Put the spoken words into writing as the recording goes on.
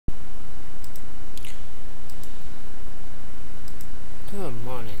Good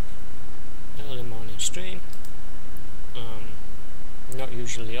morning. Early morning stream. Not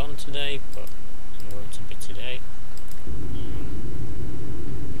usually on today, but I'm going to be today.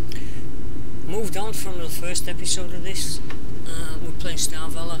 Moved on from the first episode of this. We're playing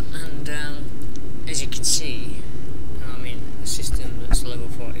Valor, and as you can see, I'm in a system that's level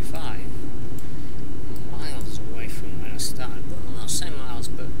 45, miles away from where I started. Well, I'll say miles,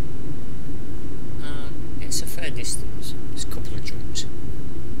 but it's a fair distance. It's a couple of jumps.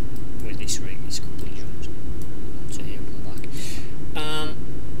 With this rig, it's a couple of jumps. To here and back.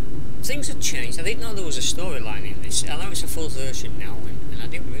 Things have changed. I didn't know there was a storyline in this. I know it's a full version now, and I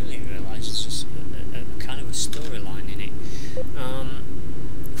didn't really realise it's just a kind of a storyline in it.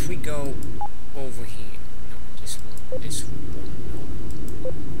 If we go over here, no, this one, no.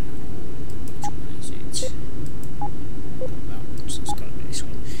 Which one is it? That one, so it's got to be this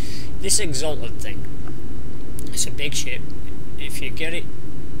one. This Exalted thing. It's a big ship. If you get it,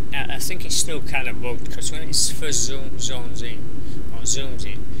 I think it's still kind of bugged because when it first zooms in,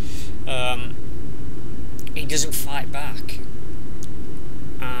 it doesn't fight back,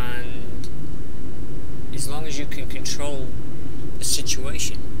 and as long as you can control the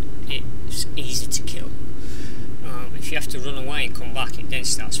situation, it's easy to kill. If you have to run away and come back, it then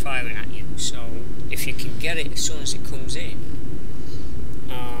starts firing at you. So if you can get it as soon as it comes in,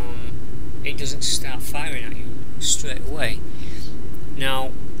 it doesn't start firing at you straight away.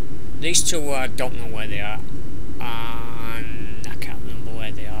 Now, these two, I don't know where they are, and I can't remember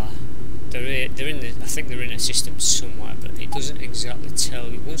where they are. They're in the, I think they're in a system somewhere, but it doesn't exactly tell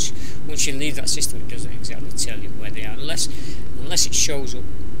you. Once you leave that system, it doesn't exactly tell you where they are, unless it shows up.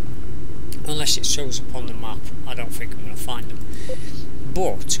 Unless it shows up on the map, I don't think I'm going to find them.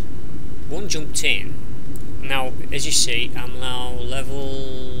 But one jumped in. Now, as you see, I'm now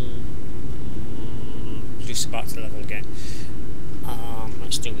level, just about to level again.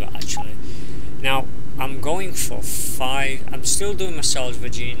 Let's do that actually. Now I'm going for 5. I'm still doing my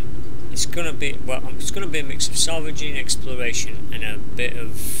salvaging. It's gonna be it's gonna be a mix of salvaging, exploration, and a bit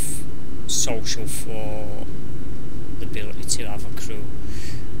of social for the ability to have a crew,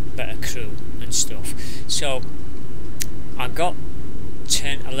 better crew and stuff. So I got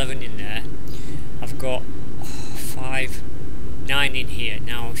 10, 11 in there. I've got 5, 9 in here.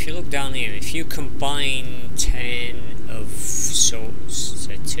 Now if you look down here, if you combine 10 of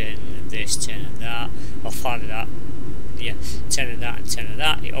say 10 of this, 10 of that, or 5 of that, yeah, 10 of that and 10 of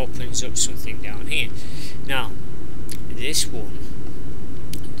that, it opens up something down here. Now this one,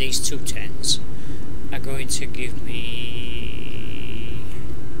 these two 10s are going to give me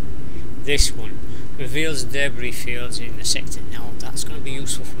this one. Reveals debris fields in the sector. Now that's going to be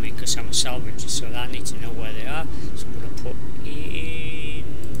useful for me because I'm a salvager, so I need to know where they are. So I'm going to put in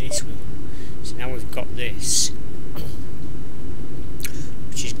this one. So now we've got this,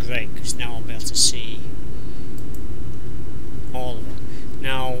 which is great because now I'll be able to see all of them.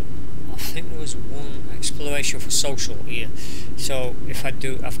 Now I think there was one exploration for social here. So if I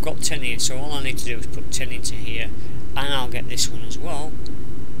do, I've got 10 here, so all I need to do is put 10 into here, and I'll get this one as well.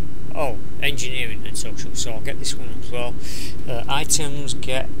 Oh, engineering and social, so I'll get this one as well. Items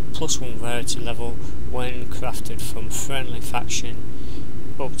get +1 rarity level when crafted from friendly faction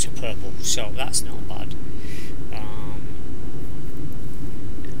up to purple, so that's not bad.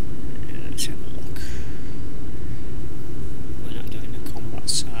 Let's have a look. We're not doing the combat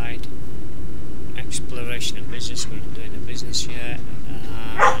side. Exploration and business, we're not doing the business yet.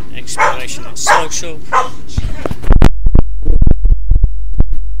 Exploration and social.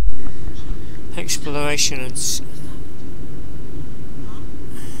 Exploration and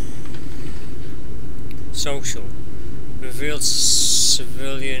social reveals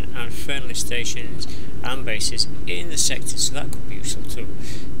civilian and friendly stations and bases in the sector, so that could be useful too.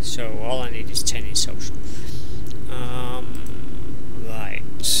 So all I need is 10 in social. Right,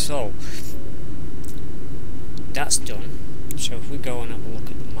 so that's done. So if we go and have a look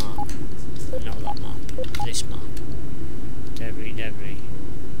at the map, not that map, but this map, debris,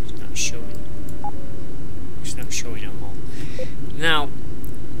 it's not showing. It's not showing at all. Now,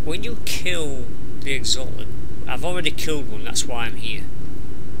 when you kill the Exalted, I've already killed one, that's why I'm here.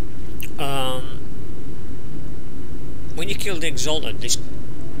 When you kill the Exalted, this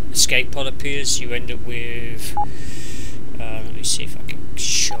escape pod appears. You end up with, let me see if I can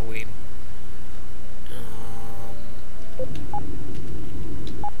show him.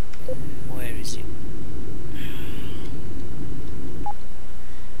 Where is it?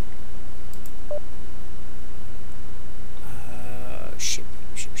 Ship.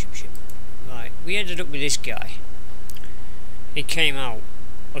 Right, we ended up with this guy. He came out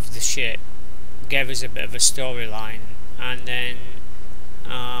of the ship, gave us a bit of a storyline, and then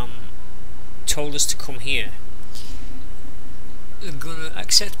told us to come here. They're gonna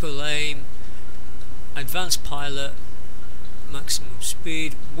acceptable aim, advanced pilot, maximum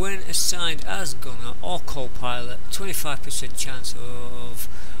speed. When assigned as gunner or co-pilot, 25% chance of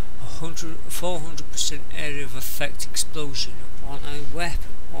 400% area of effect explosion on a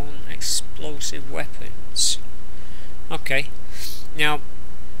weapon, on explosive weapons. Okay, now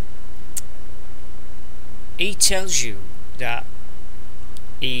he tells you that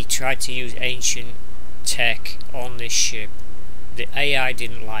he tried to use ancient tech on this ship. The AI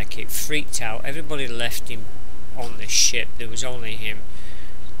didn't like it, freaked out, everybody left him on this ship, there was only him,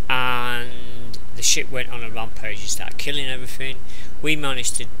 and the ship went on a rampage and started killing everything. We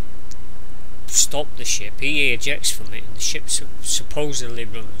managed to stop the ship, he ejects from it, and the ship supposedly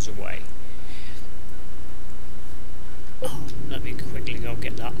runs away. Oh, let me quickly go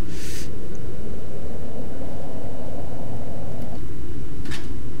get that.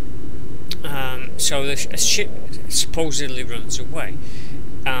 So the ship supposedly runs away,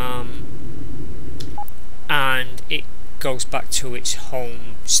 and it goes back to its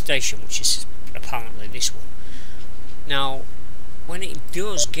home station, which is apparently this one. Now, when it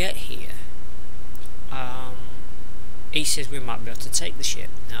does get here, he says we might be able to take the ship.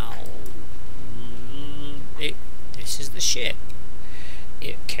 Now, this is the ship.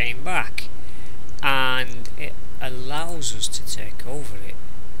 It came back, and it allows us to take over it.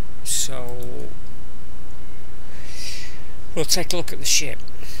 So we'll take a look at the ship.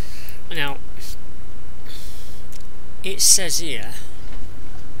 Now, it says here,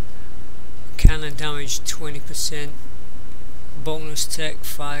 cannon damage 20%, bonus tech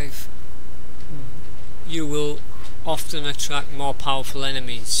 5. You will often attract more powerful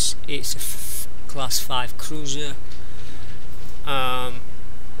enemies. It's a class 5 cruiser.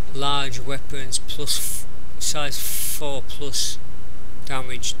 Large weapons plus size 4 plus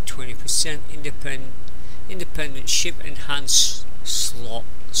damage 20%. Independent ship enhanced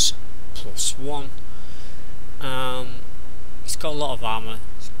slots plus 1. It's got a lot of armor.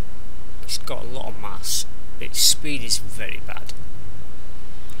 It's got a lot of mass. Its speed is very bad.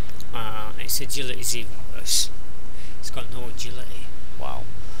 Its agility is even worse. It's got no agility. Wow.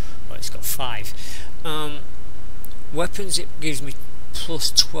 Well, it's got 5. Weapons, it gives me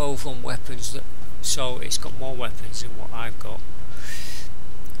plus 12 on weapons, so it's got more weapons than what I've got.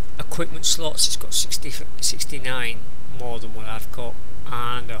 Equipment slots, it's got 69 more than what I've got,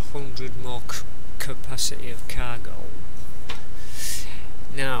 and 100 more capacity of cargo.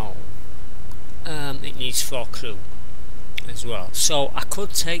 Now, it needs 4 crew as well, so I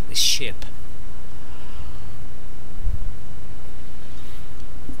could take this ship.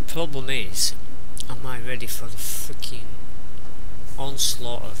 Problem is, am I ready for the freaking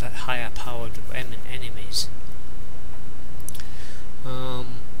onslaught of higher powered enemies?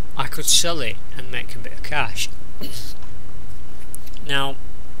 I could sell it and make a bit of cash. Now,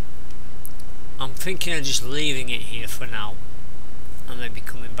 I'm thinking of just leaving it here for now, and maybe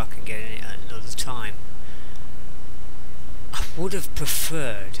coming back and getting it at another time. I would have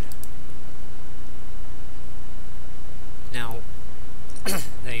preferred. Now,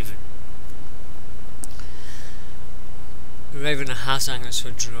 Raven has hangars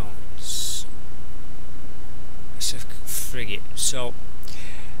for drones. It's a frigate, so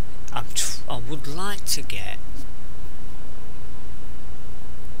I would like to get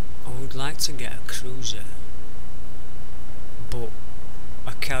a cruiser, but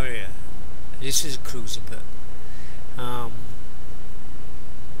a carrier. This is a cruiser, but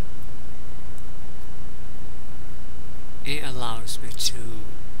it allows me to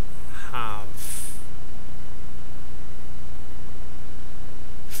have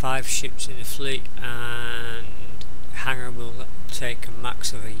 5 ships in the fleet, and hangar will take a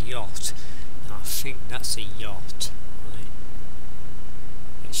max of a yacht. Now, I think that's a yacht, right?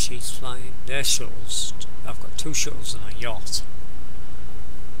 And she's flying. They're shuttles. I've got 2 shuttles and a yacht.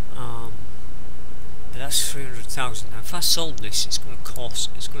 But that's 300,000. Now, if I sold this, it's going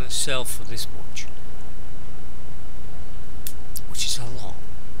to sell for this much, which is a lot.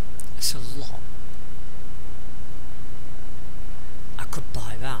 It's a lot. I could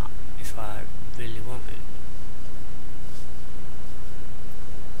buy that if I really wanted.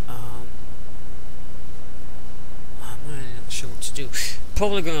 I'm really not sure what to do.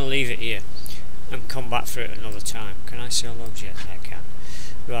 Probably going to leave it here and come back for it another time. Can I sell those? Yes, I can.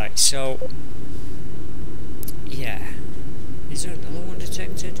 Right, so yeah. Is there another one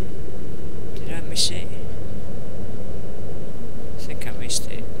detected? Did I miss it? I think I missed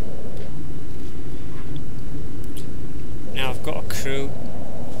it. Now I've got a crew.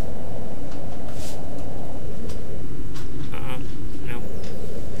 No.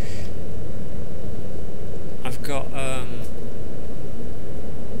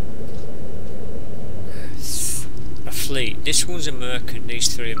 one's a merc and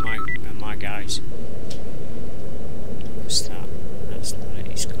these three are my guys. What's that? That's not it,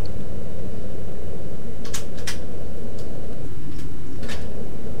 he's gone.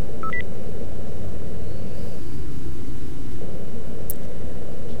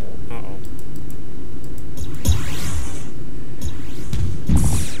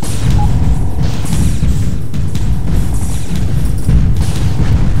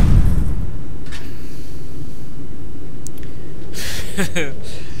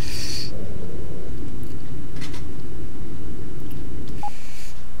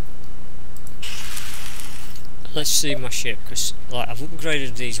 Let's see my ship, because like I've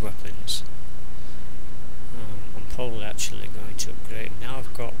upgraded these weapons. I'm probably actually going to upgrade. Now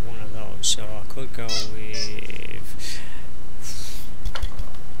I've got one of those, so I could go with.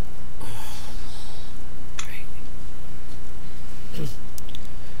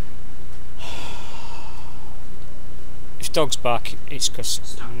 If dog's back, it's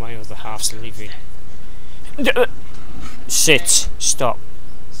because my other half's leaving. Sit. Stop.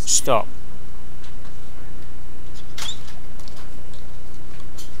 Stop.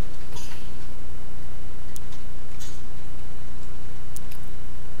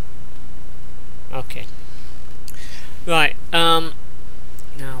 Okay. Right, now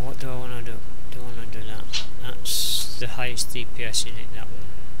what do I want to do? Do I want to do that? That's the highest DPS in it, that one.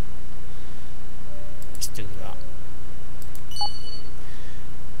 Let's do that.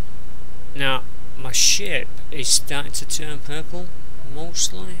 Now, my ship is starting to turn purple,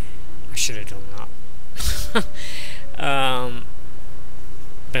 mostly. I should have done that.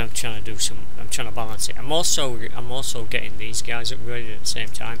 But I'm trying to do some. I'm trying to balance it. I'm also getting these guys upgraded at the same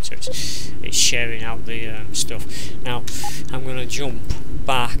time, so it's sharing out the stuff. Now I'm going to jump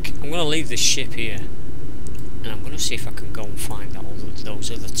back. I'm going to leave the ship here, and I'm going to see if I can go and find all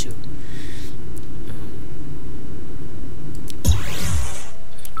those other two.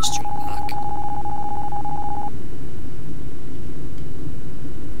 Let's jump back.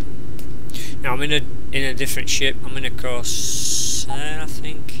 Now I'm in a different ship. I'm in a Corsair, I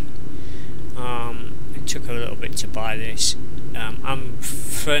think. It took a little bit to buy this. I'm on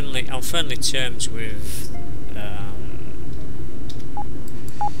friendly terms with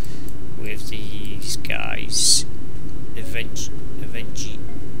these guys. The Avengies.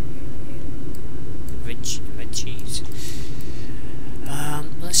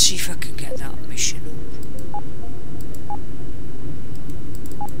 Let's see if I can get that mission up.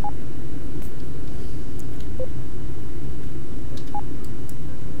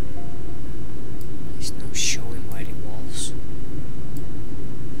 It's not showing where it was.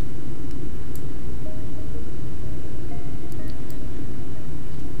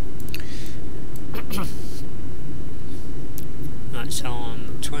 That's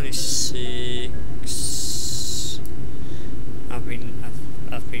on 26. I've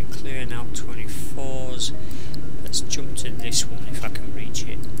been clearing out 24s. Let's jump to this one if I can reach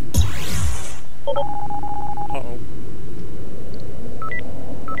it. Uh-oh.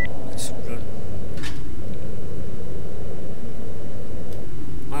 Let's run.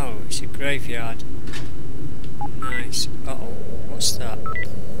 Oh, it's a graveyard. Nice. Uh-oh. What's that?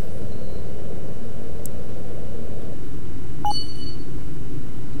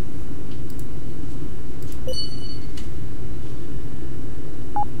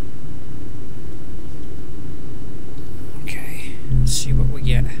 Okay, let's see what we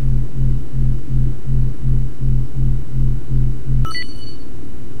get.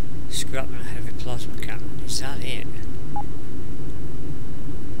 Scrap and a heavy plasma cannon. Is that it?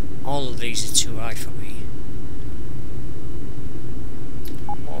 All of these are too high for me.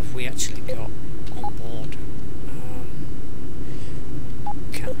 What have we actually got on board?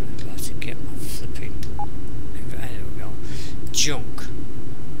 Can't remember how to get my flipping. There we go. Junk.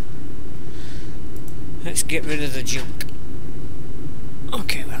 Let's get rid of the junk.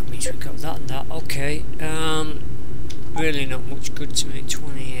 Okay, well, that means we got that and that. Okay. Really not much good to me.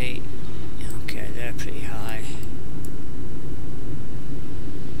 28. Okay, they're pretty high.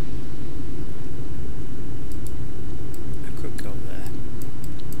 I could go there.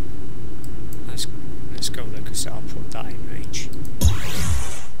 Let's go there because I'll put that in range.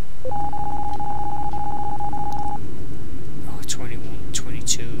 Oh, 21,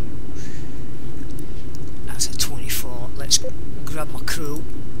 22. That's a 24. Let's grab my crew.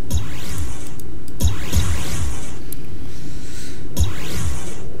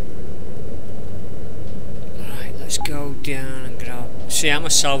 Go down and grab. See, I'm a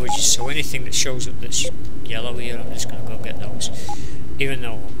salvager, so anything that shows up that's yellow here, I'm just going to go get those. Even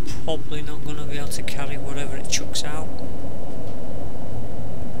though I'm probably not going to be able to carry whatever it chucks out.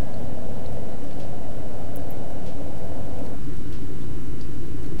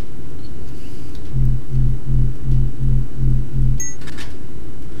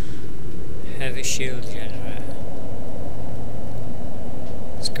 fuel generator.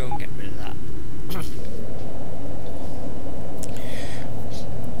 Let's go and get rid of that.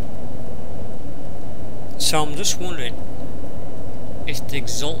 So I'm just wondering if the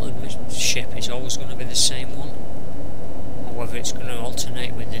Exalted ship is always going to be the same one, or whether it's going to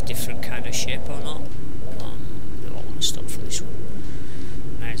alternate with a different kind of ship or not. I don't want to stop for this one.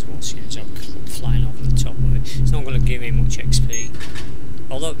 May as well, since I'm flying over the top of it. It's not going to give me much XP,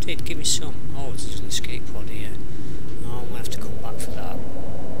 although it did give me some. Oh, there's an escape pod here. Oh, I'm going to have to come back for that.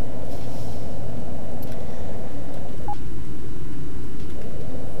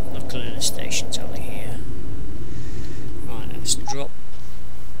 Luckily the station's only here. Right, let's drop.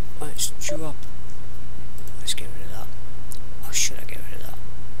 Let's drop. Let's get rid of that. Or should I get rid of that?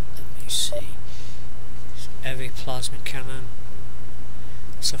 Let me see. Heavy plasma cannon.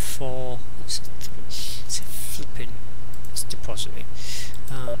 That's a 4. That's a 3. It's a flipping. It's depositing.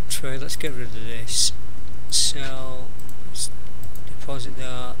 Tray. Let's get rid of this. Sell. Let's deposit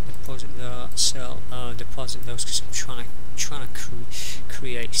that. Deposit that. Sell. Deposit those because I'm trying to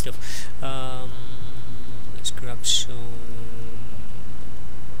create stuff. Let's grab some.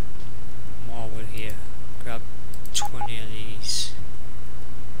 While we're here, grab 20 of these.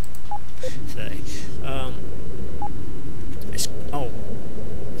 30. Oh,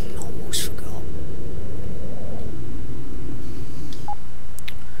 I almost forgot.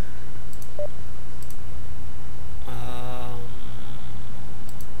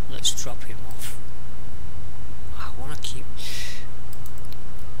 Let's drop him off. I want to keep.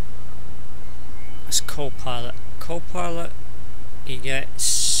 As co-pilot. Co-pilot, he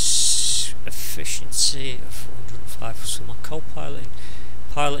gets efficiency of 105. So my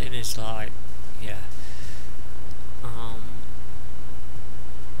piloting is like, yeah.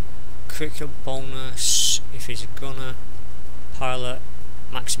 Critical bonus if he's a gunner. Pilot,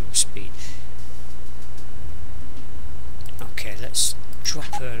 maximum speed. Okay, let's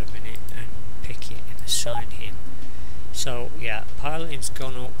drop her a minute and pick it and assign him. So yeah, piloting's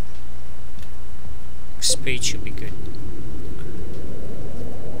gone up. Speed should be good.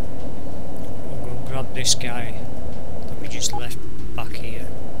 We'll go grab this guy that we just left back here.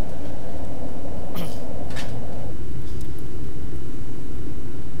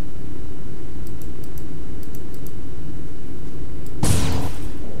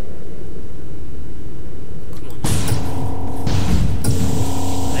 Come on.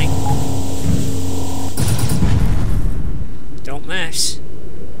 Hey. Don't mess.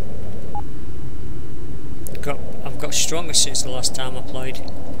 I've got stronger since the last time I played.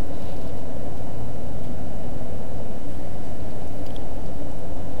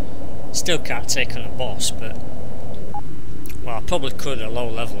 Still can't take on a boss, but well, I probably could a low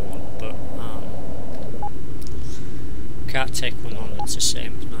level one, but can't take one on that's the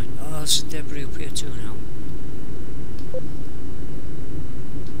same as mine. Oh, there's a debris up here too now.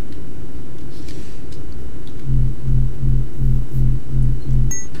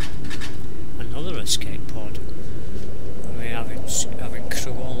 Another escape pod. We're having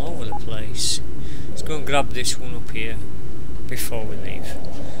crew all over the place. Let's go and grab this one up here before we leave.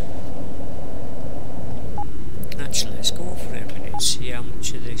 Actually, let's go over it a minute and see how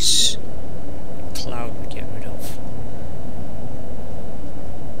much of this cloud we get rid of.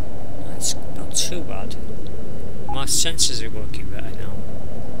 That's not too bad. My sensors are working better now.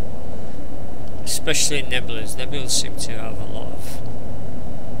 Especially nebulas. Nebulas seem to have a lot of.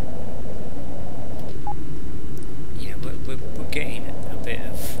 Yeah, we're getting a bit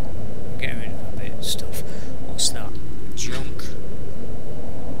of. We're getting rid of a bit of stuff. What's that? Junk.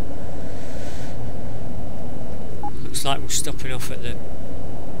 Looks like we're stopping off at the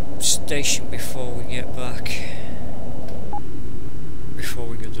station before we get back. Before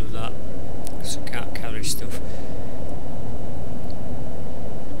we go do that, because I can't carry stuff.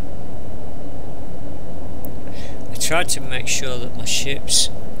 I tried to make sure that my ships,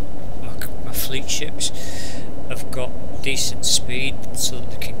 my fleet ships, have got decent speed so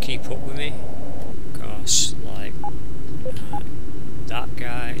that they can keep up with me. Because, like, that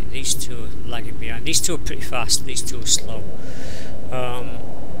guy, these two are lagging behind. These two are pretty fast, these two are slow.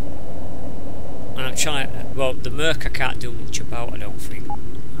 And I'm trying, well, the Merc I can't do much about, I don't think.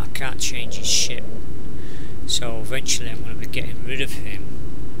 I can't change his ship. So eventually I'm going to be getting rid of him.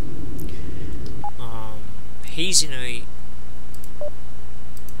 He's in a...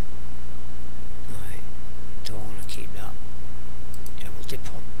 Right, don't want to keep that. Yeah, we'll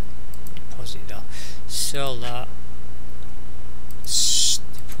deposit that. Sell that.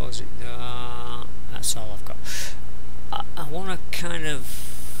 Deposit that. That's all I've got. I want to kind of...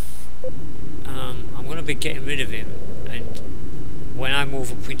 I'm going to be getting rid of him, and when I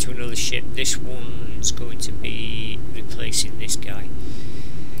move up into another ship, this one's going to be replacing this guy.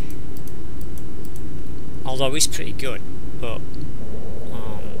 Although he's pretty good, but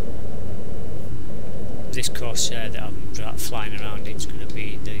this Corsair that I'm flying around in is going to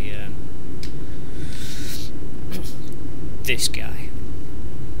be the this guy.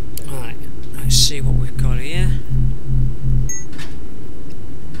 Alright, let's see what we've got here.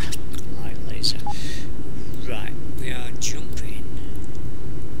 Light laser. Right, we are jumping.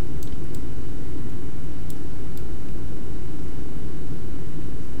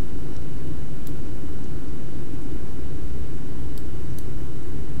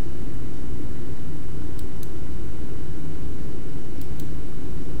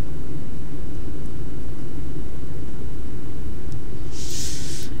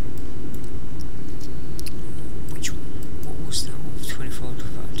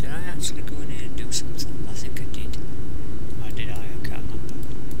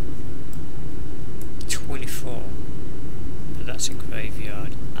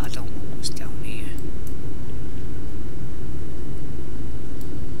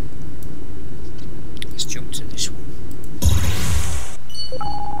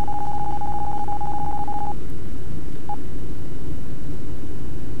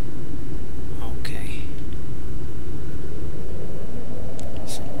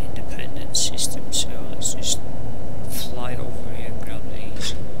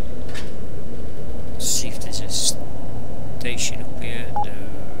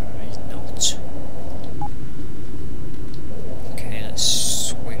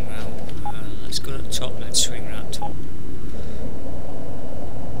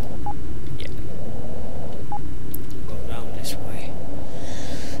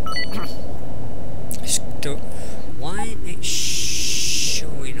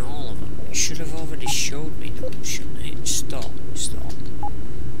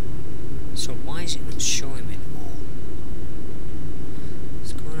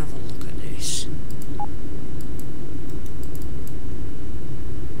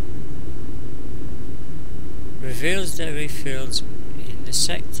 Reveals dairy fields in the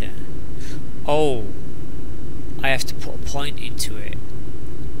sector. Oh, I have to put a point into it.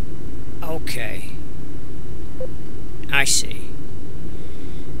 Okay, I see.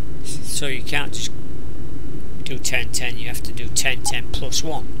 So you can't just do 10, 10, you have to do 10, 10 plus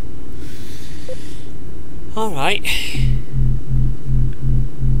 1. Alright.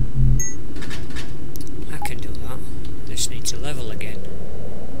 I can do that. Just need to level again.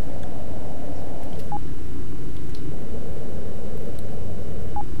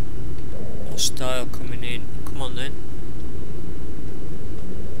 Style coming in. Come on then.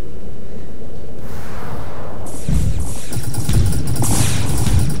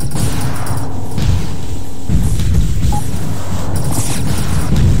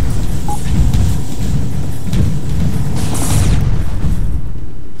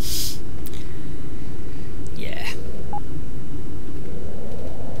 Yeah.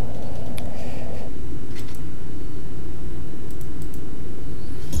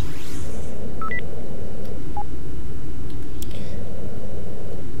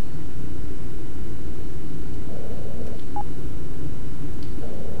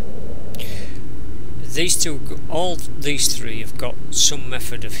 These two, all these three have got some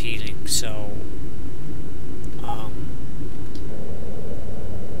method of healing, so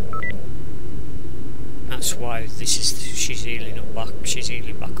that's why she's healing up back. She's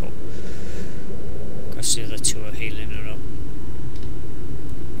healing back up because the other two are healing her up.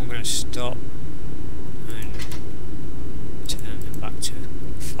 I'm going to stop and turn them back to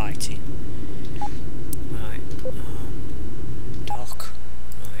fighting. Right, dock.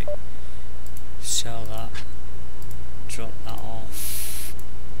 Right. Sell that, drop that off,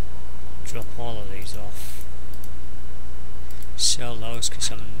 drop all of these off, sell those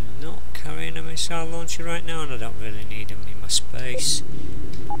because I'm not carrying a missile launcher right now and I don't really need them in my space.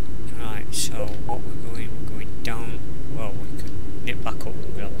 Right, so what we're going down, well we can nip back up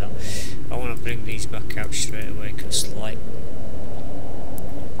and grab that. I want to bring these back out straight away because like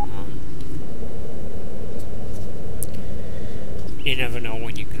you never know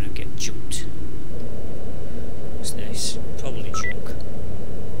when you're going to get jumped. What's this? Probably junk.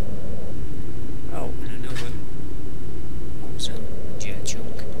 Oh, and another. What was that? Yeah,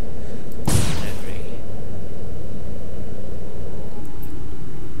 junk. Debris.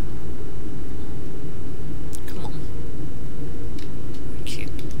 Come on. Thank you.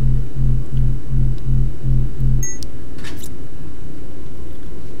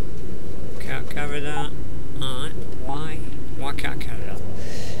 Can't carry that. Alright, why? Why can't I carry that?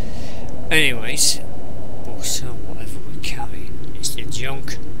 Anyways. So whatever we carry It's the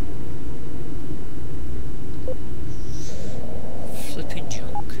junk. Flipping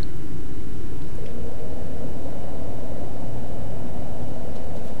junk.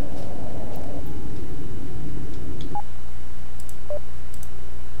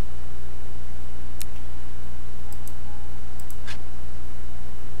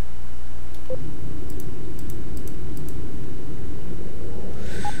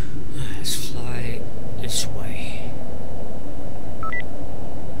 Let's fly this way.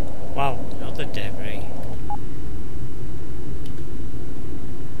 Wow, another debris.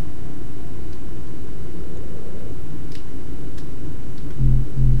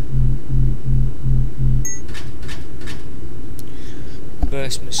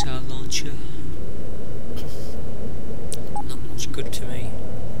 Burst missile launcher. Not much good to me.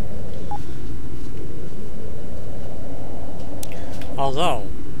 Although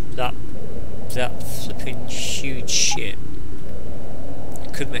that flipping huge ship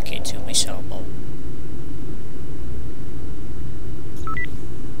could make it into a missile boat.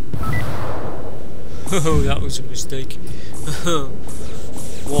 Oh, that was a mistake.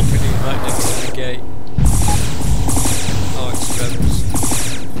 Walking in right next to the gate. Oh, it's rebels.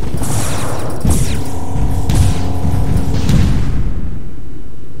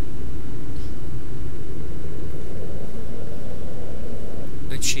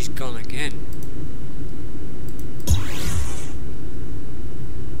 And she's gone again.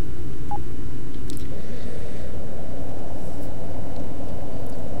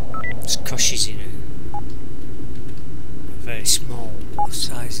 It's because she's in a very small. What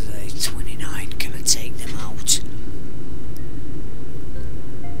size are they? 29. Can I take them out?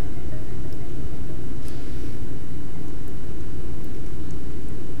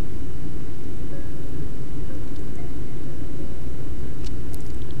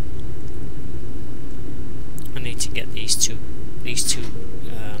 I need to get these two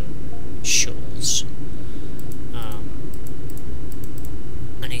shuttles.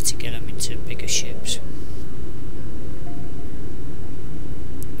 I need to get them into bigger ships.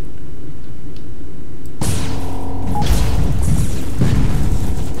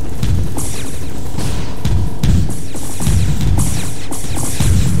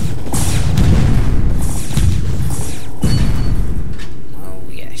 Oh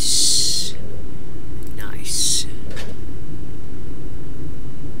yes, nice.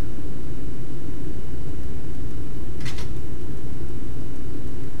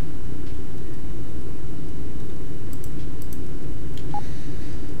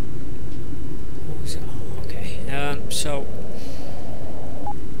 What was it? Oh, okay. So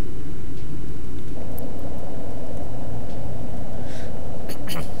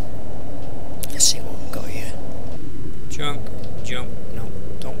let's see what we've got here. Junk, no,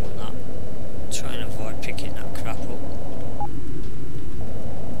 don't want that. Try and avoid picking that crap up.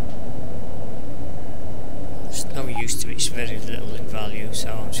 It's no use to it, it's very little in value, so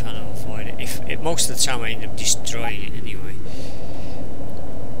I'm trying to avoid it. Most of the time I end up destroying it anyway.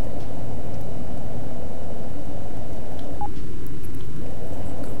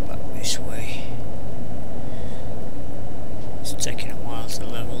 Go back this way. It's taking a while to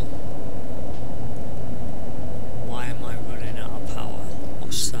level. Why am I running out of power?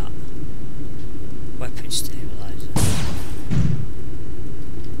 What's that? Weapon stabilizer.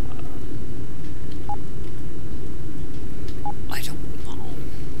 I don't know.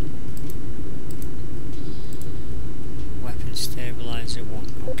 Weapon stabilizer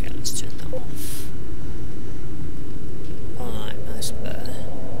 1. Okay, let's turn that off. Alright, that's better.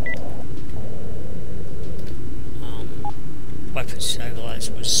 Weapon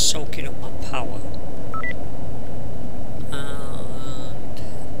stabilizer was soaking up my power.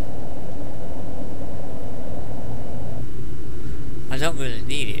 I don't really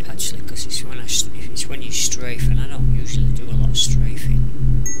need it actually, because it's when you strafe, and I don't usually do a lot of strafing.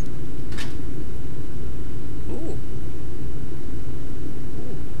 Ooh.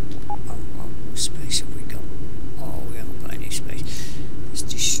 Oh, what space have we got? Oh, we haven't got any space. Let's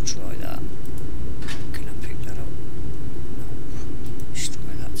destroy that. Can I pick that up? No.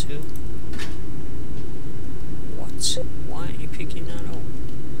 Destroy that too. What? Why aren't you picking that up?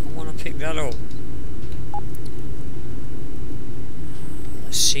 I want to pick that up.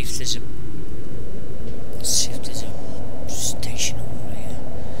 Let's see if there's a station over here.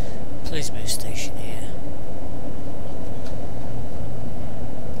 Please be a station here.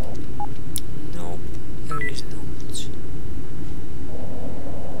 Nope, there is not.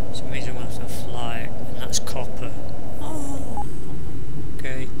 So it means I'm going to have to fly, and that's copper. Oh,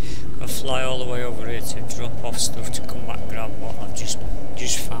 okay. Gotta fly all the way over here to drop off stuff to come back and grab what I've just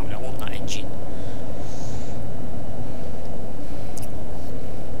found. I want that engine.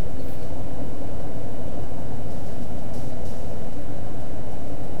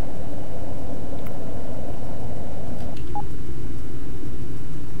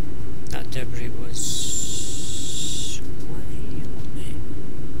 debris was way on it.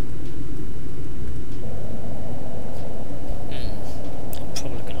 I'm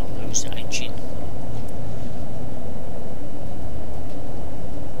probably going to lose that engine.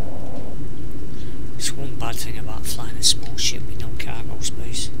 It's one bad thing about flying a small ship with no cargo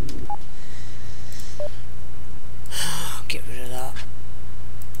space. Get rid of that.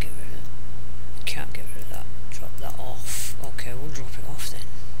 Get rid of it. Can't get rid of that. Drop that off. Okay, we'll drop it off then.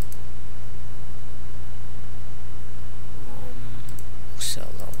 We'll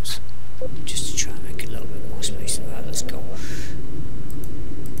sell those. Just to try and make a little bit more space. Alright, let's go.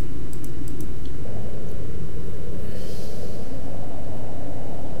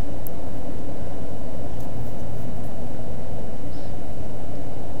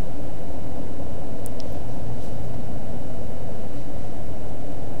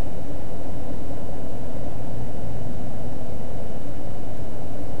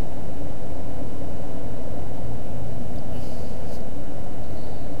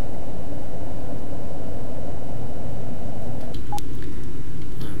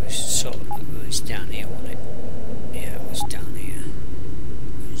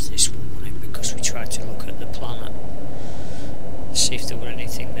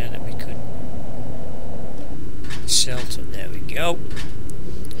 There we go.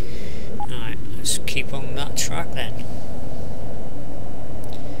 Alright, let's keep on that track then.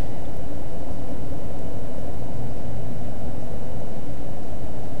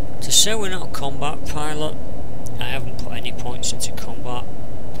 To say we're not a combat pilot, I haven't put any points into combat.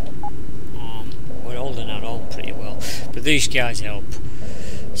 We're holding our own pretty well, but these guys help,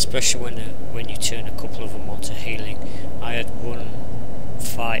 especially when you turn a couple of them onto healing. I had one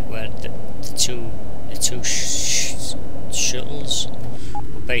fight where the two shuttles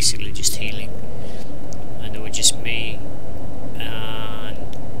were basically just healing, and they were just me and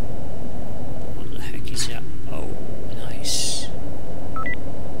what the heck is that? Oh, nice.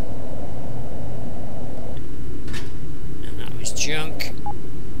 And that was junk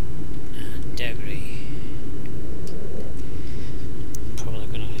and debris.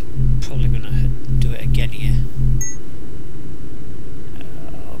 Probably gonna do it again here.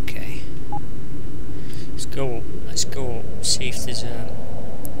 Okay. Let's go up, see if there's a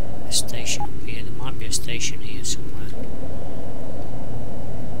station up here. There might be a station here somewhere.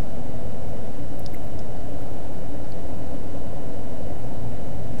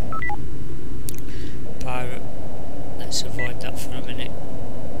 Pirate, let's avoid that for a minute.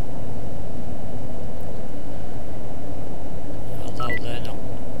 Although they're not.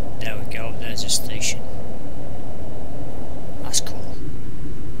 There we go, there's a station. That's cool.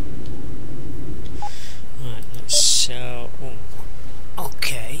 So,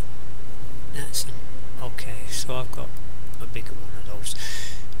 okay, okay, so I've got a bigger one of those.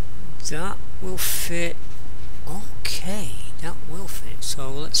 That will fit. Okay, that will fit. So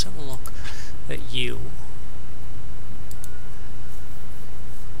let's have a look at you.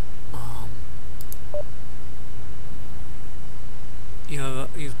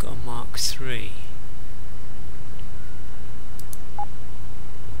 You've got a Mark III.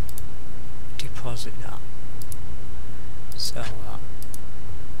 Deposit that. Sell that.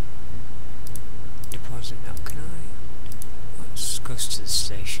 Deposit that. Can I? Let's go to the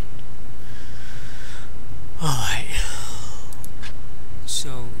station. Alright.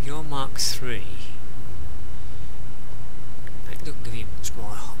 So, your Mark III. It doesn't give you much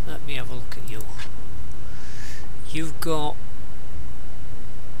more. Let me have a look at you. You've got.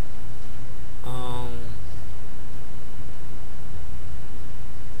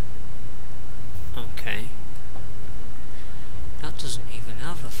 Okay. That doesn't even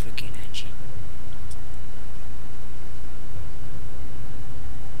have a freaking engine.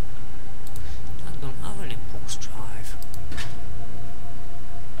 That don't have an impulse drive.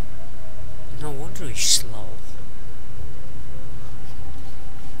 No wonder he's slow.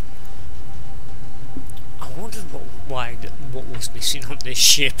 I wondered what was missing on this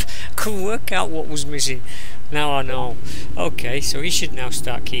ship. I couldn't work out what was missing. Now I know. Okay, so he should now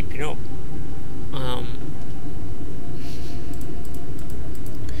start keeping up.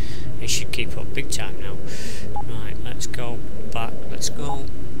 He should keep up big time now. Right, let's go back. Let's go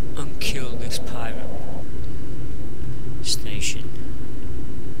and kill this pirate station.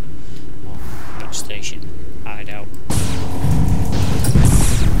 Oh, not station. Hideout.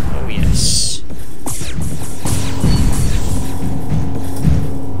 Oh yes.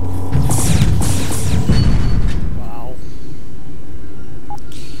 Wow.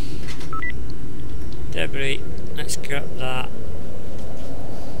 Debris. Let's get that.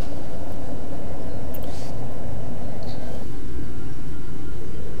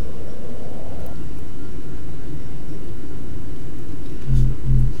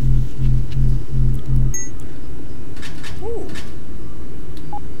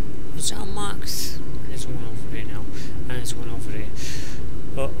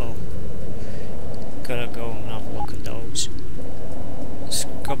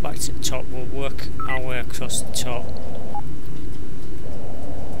 drop back to the top. We'll work our way across the top.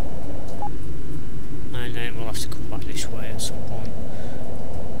 And then we'll have to come back this way at some point.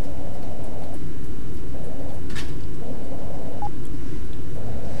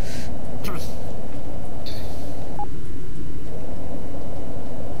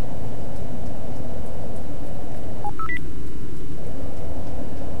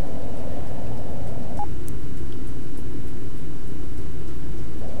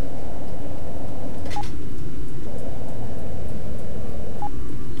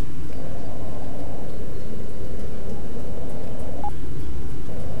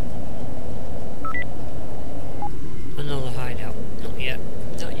 Another hideout. Not yet.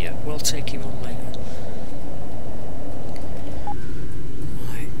 Not yet. We'll take him on later.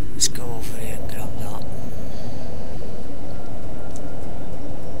 Right, let's go over here and grab that.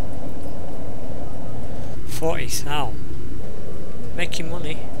 $40,000. Making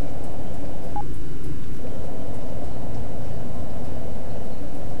money.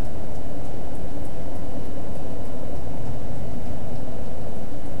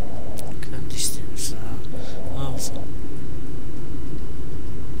 Can't distance that. Awesome.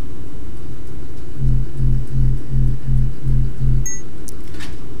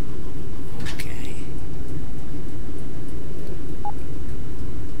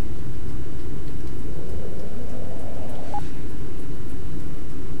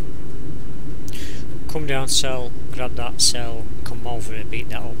 Come down, sell, grab that, sell, come over here, beat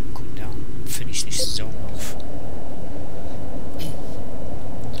that up, come down, finish this zone off.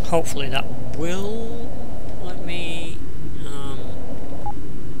 Hopefully that will let me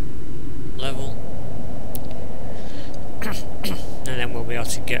level, and then we'll be able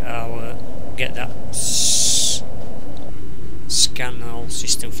to get that scan the whole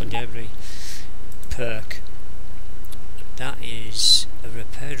system for debris perk. That is a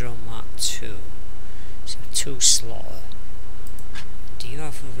repair drone Mark II. So 2 slaughter. Do you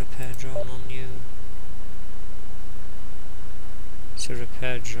have a repair drone on you? So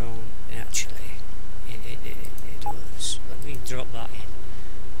repair drone, actually, it does. Let me drop that in.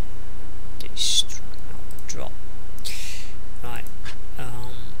 No, drop. Right.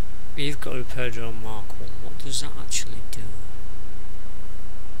 You've got a repair drone Mark 1. What does that actually do?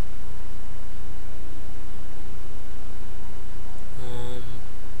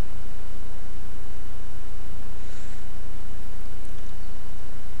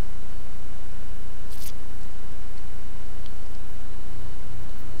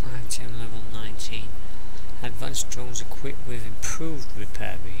 Level 19. Advanced drones equipped with improved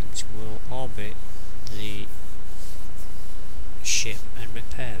repair beams will orbit the ship and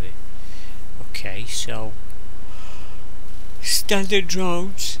repair it. Okay, so standard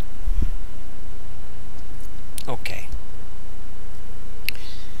drones. Okay.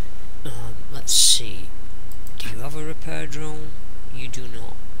 Let's see. Do you have a repair drone? You do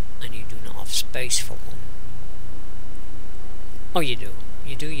not, and you do not have space for one. Oh, you do.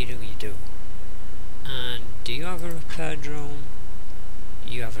 You do. And do you have a repair drone?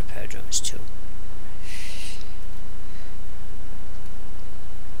 You have repair drones too.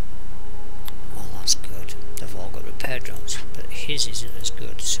 Well, that's good. They've all got repair drones, but his isn't as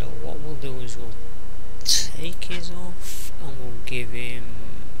good. So what we'll do is we'll take his off and we'll give him...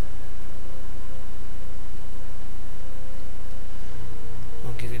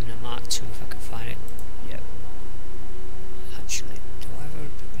 I'll give him the Mark II if I can find it. Yep. Actually, do I have a...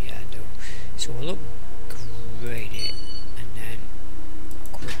 Yeah, I do. So we'll upgrade it and then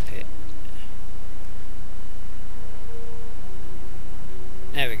equip it.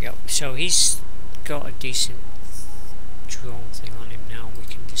 There we go. So he's got a decent drone thing on him now. We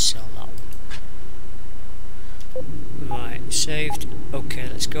can just sell that one. Right, saved. Okay,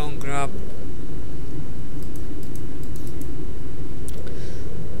 let's go and grab...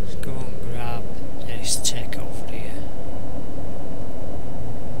 Go and grab this tech over here.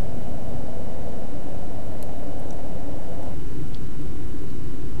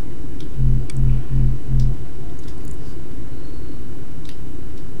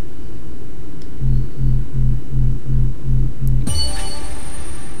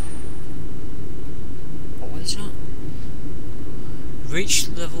 What was that? Reach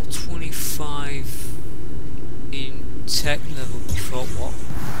level 25 in tech level before what?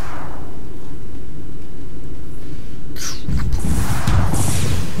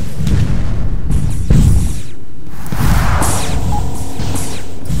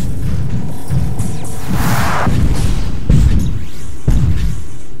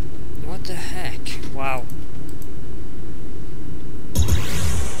 What the heck? Wow.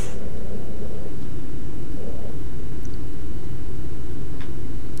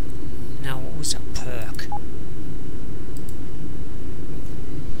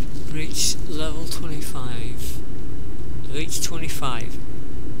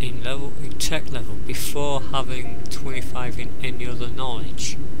 level in tech level before having 25 in any other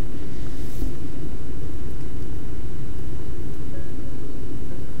knowledge.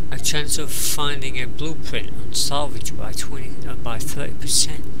 A chance of finding a blueprint on salvage by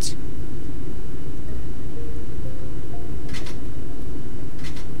 30%.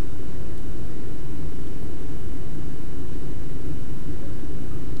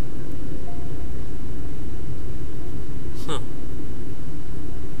 Huh.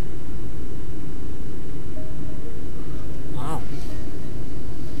 Wow.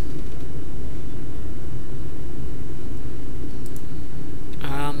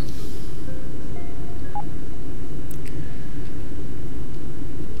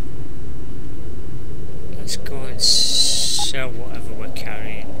 Let's go and sell whatever we're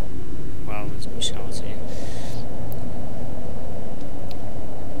carrying. Wow, there's missiles here.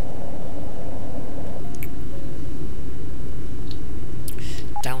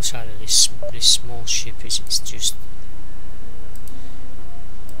 Downside of this small ship is it's just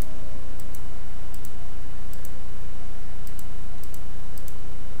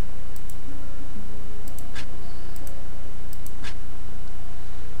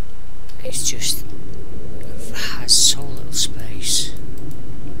has so little space.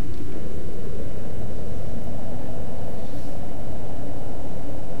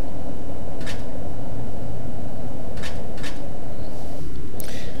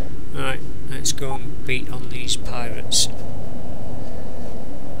 Right, let's go and beat on these pirates.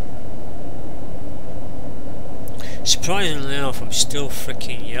 Surprisingly enough, I'm still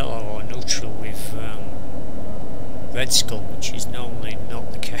freaking yellow or neutral with Red Skull, which is normally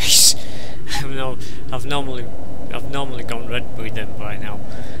not the case. I've normally gone red with them by now.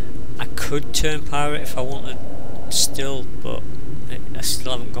 I could turn pirate if I wanted still, but I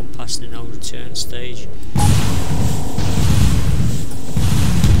still haven't gone past the no return stage.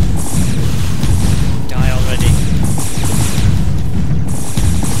 Die already.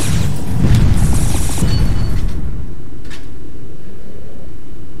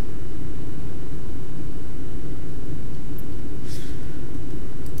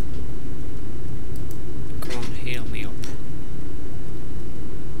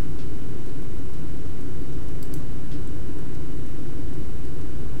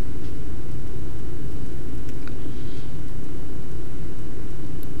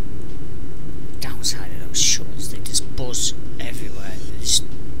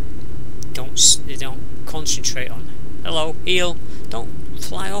 They don't concentrate on. Hello, heal. Don't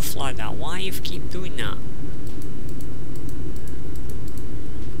fly off like that. Why you keep doing that?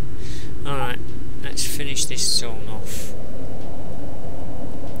 Alright, let's finish this zone off.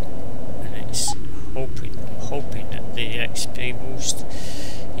 And it's I'm hoping that the XP boost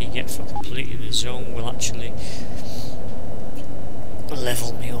you get for completing the zone will actually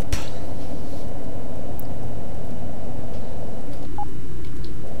level me up.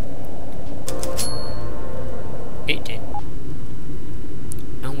 It did.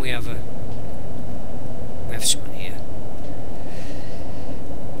 And we have someone here.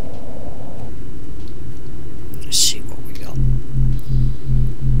 Let's see what we got.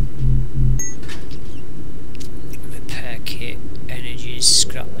 Repair kit, energies,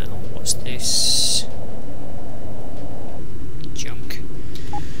 scrap metal. What's this? Junk.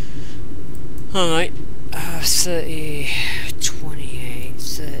 Alright. 30, 28,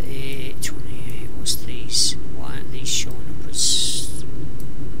 30, 28. What's these? Why aren't these showing up as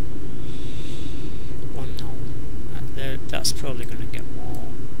unknown? That's probably going to get more.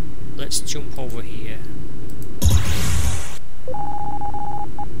 Let's jump over here.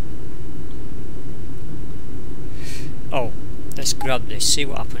 Oh, let's grab this, see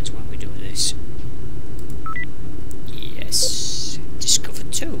what happens when we do this. Yes, discover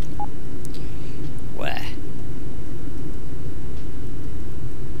 2. Where?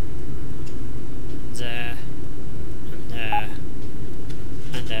 There, and there,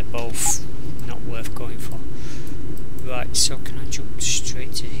 and they're both not worth going for. Right, so can I jump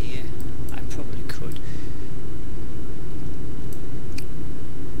straight to here? I probably could.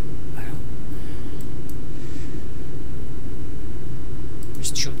 I don't. Let's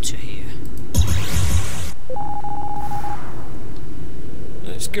jump to here.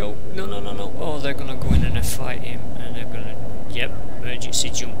 Let's go. No, no, no, no. Oh, they're gonna go in and fight him, and they're gonna. Yep, emergency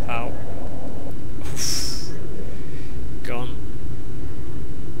jump out. Oof. Gone.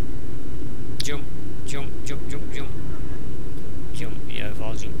 Jump, jump, jump, jump, jump. Jump, yeah, I've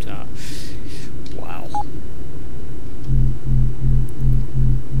all jumped out. Wow.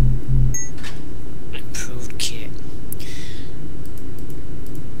 Improved kit.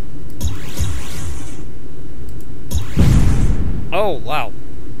 Oh, wow.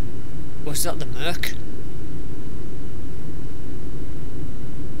 Was that the Merc?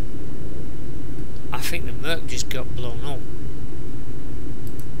 I think the Merc just got blown up.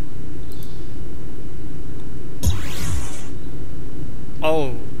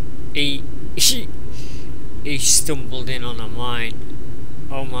 Oh, he stumbled in on a mine.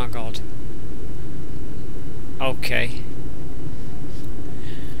 Oh my god. Okay.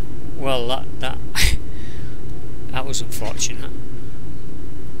 Well, that that was unfortunate.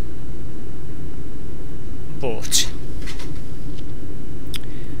 But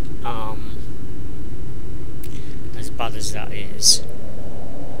as bad as that is,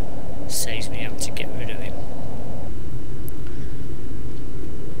 saves me having to get rid of him.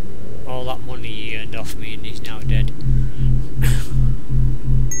 All that money he earned off me and he's now dead.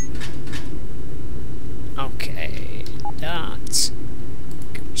 Okay, that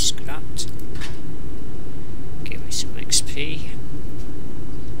can be scrapped. Give me some XP.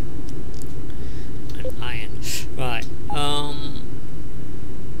 And iron. Right,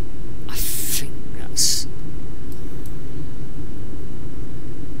 I think that's...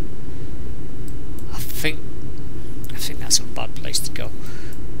 I think that's a bad place to go.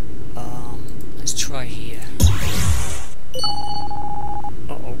 Let's try here.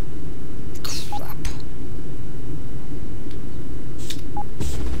 Uh-oh. Crap.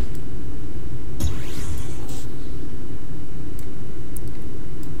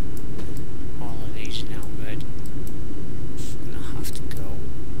 All of these now red. I'm gonna have to go.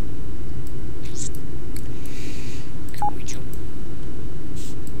 Can we jump?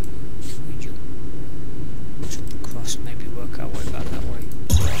 Can we jump? Jump across, maybe work our way back that way.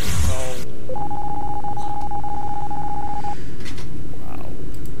 Go.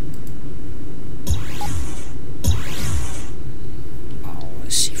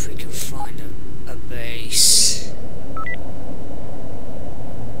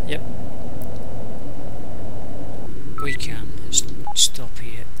 We can stop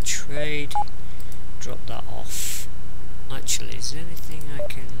here, trade, drop that off. Actually, is there anything I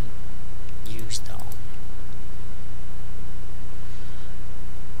can use that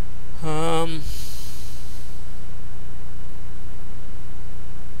on?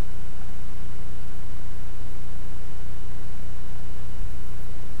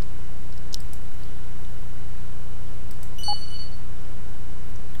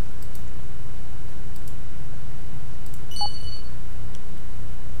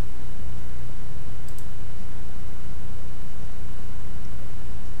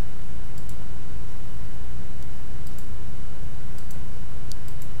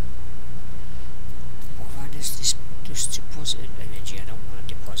 Just deposit energy, I don't want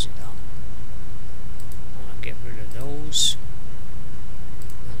to deposit that. I want to get rid of those.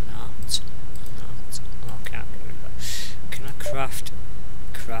 And that. And that. Oh, I can't get rid of that. Can I craft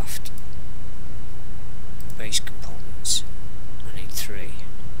base components? I need 3.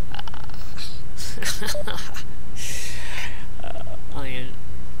 Iron.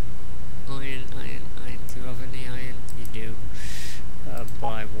 Do you have any iron? You do.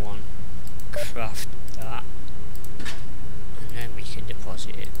 Buy 1. Craft that. And then we can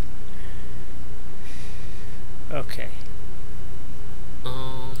deposit it. Okay.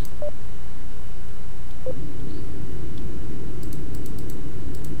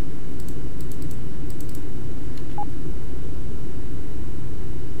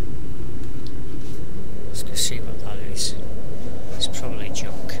 Let's go see what that is. It's probably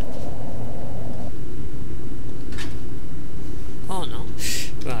junk. Oh no.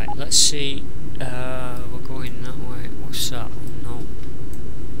 Right, let's see. We're going that way. What's that? Oh, no.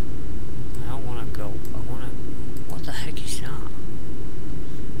 I don't want to go. I want to... What the heck is that?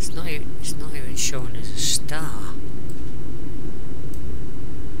 It's not even showing as a star.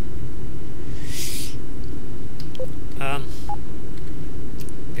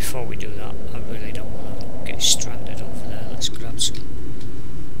 Before we do that, I really don't want to get stranded over there. Let's grab some.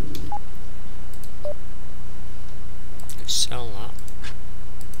 Let's sell that.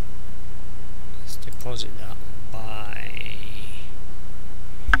 Let's deposit that. Buy.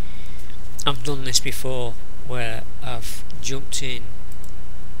 I've done this before where I've jumped in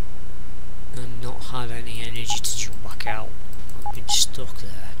and not had any energy to jump back out. I've been stuck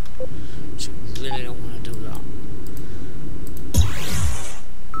there. So I really don't want to do that.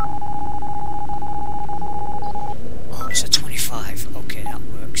 Oh, it's a 25. Okay, that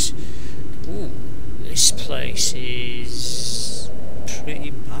works. Ooh, this place is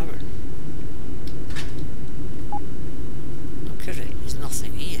pretty barren. Look at it, there's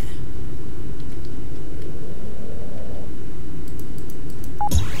nothing here.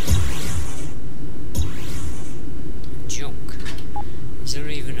 Junk. Is there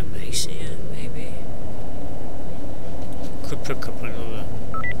even a base here, maybe? Could pick up another.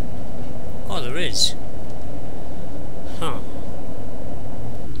 Oh, there is. Huh.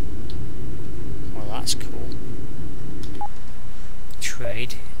 Well, that's cool.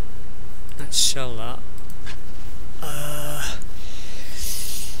 Trade. Let's sell that.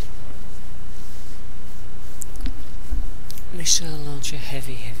 Missile launcher,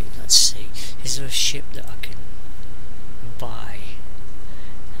 heavy. Let's see. Is there a ship that I can buy?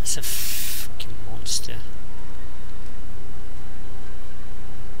 That's a fucking monster.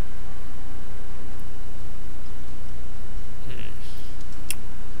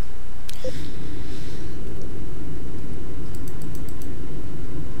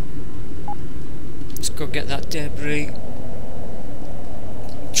 Let's go get that debris.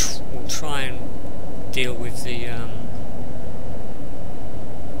 We'll try and deal with the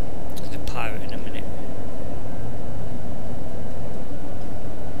pirate in a minute.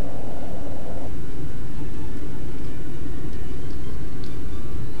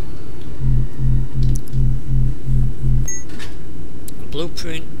 A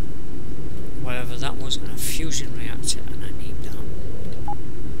blueprint, whatever that was, and a fusion reactor, and I need that.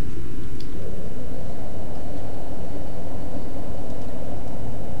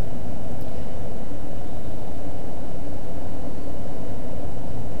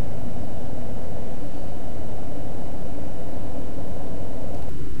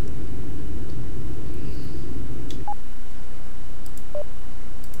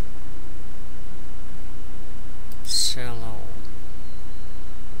 Sell all.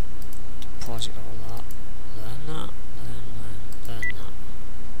 Deposit all that. Learn that. Learn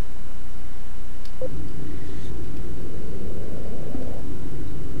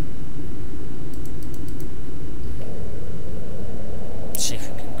that. See if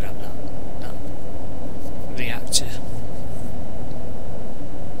we can grab that reactor.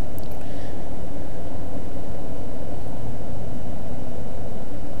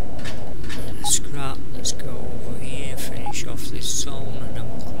 Scrap. Let's go over here, finish off this zone, and then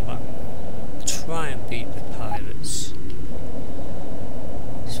we'll come back. Try and beat the pirates.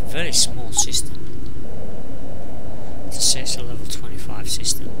 It's a very small system. To say it's a level 25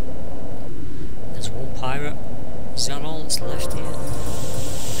 system. There's one pirate. Is that all that's left here? And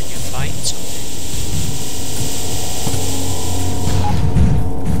you're fighting something.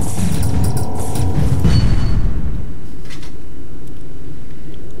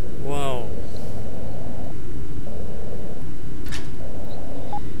 Whoa.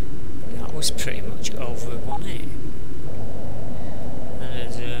 That was pretty much over, wasn't it?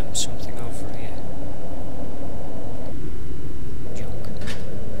 And there's something over here. Junk.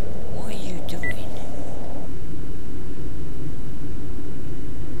 What are you doing?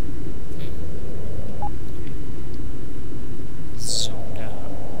 Zoned out.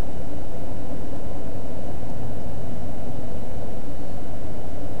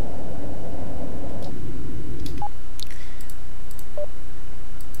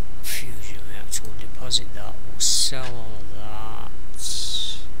 Fusion reactor, we'll deposit that, we'll sell all of that.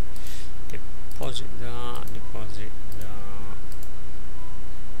 Deposit that, deposit that.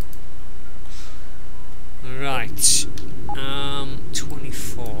 Right.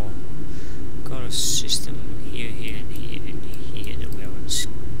 24. Got a system here, and here, and here that we haven't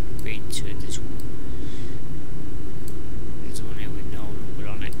been to. There's one here with no number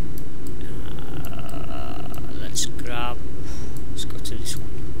on it. Let's grab. Let's go to this one.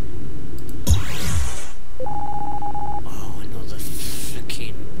 Oh, another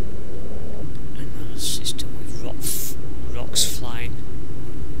system with rocks flying.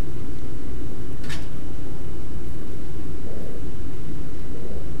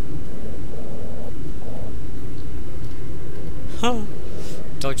 Huh.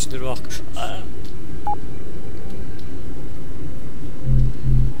 Dodge the rock.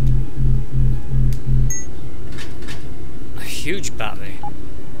 A huge battery.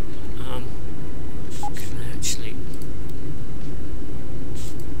 Can I actually?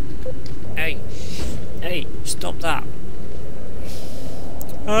 Hey, stop that!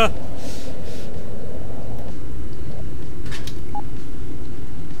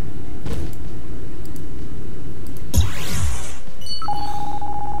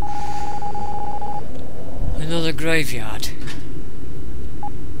 Another graveyard.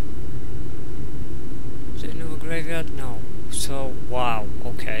 Is it another graveyard? No. So, wow,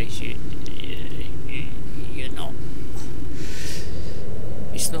 okay, you're not...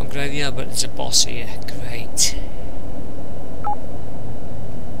 It's not a graveyard, but it's a boss here. Great.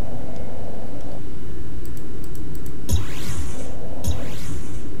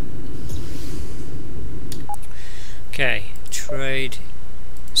 Okay, trade,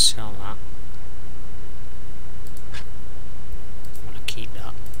 sell that. I want to keep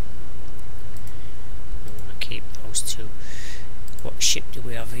that. I want to keep those two. What ship do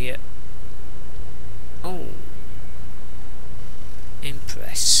we have here? Oh,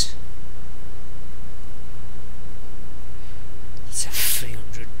 Impress. It's a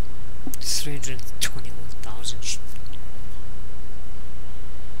 321,000.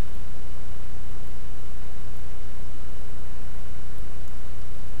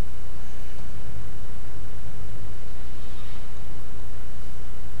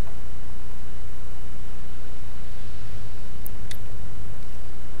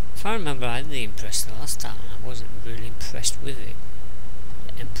 If I remember, I had the Impress the last time and I wasn't really impressed with it.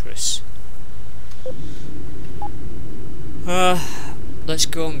 The Empress. Let's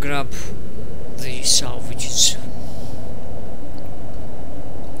go and grab the salvages.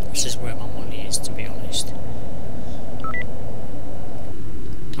 This is where my money is, to be honest.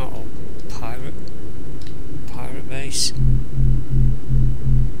 Uh-oh. Pirate base.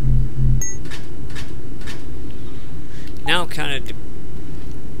 Now kind of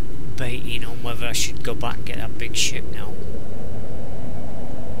debating on whether I should go back and get that big ship now.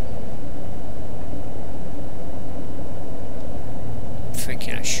 I'm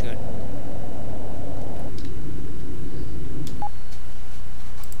thinking I should.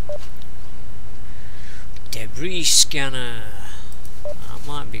 Debris scanner. That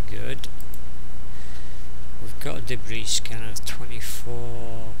might be good. We've got a debris scanner of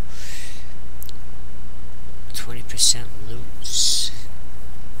 20% loots.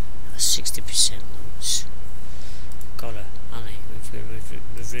 60% loots. Gotta, honey, we've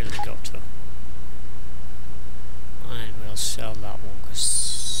really got to. And we'll sell that one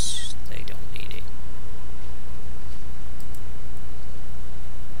because they don't need it.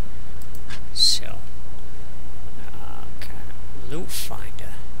 So, okay, loot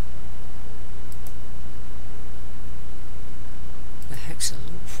finder. The heck's a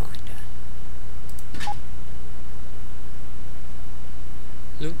loot finder?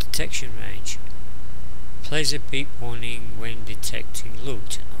 Loot detection range. Plays a beep warning when detecting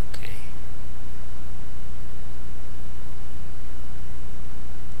loot. Okay.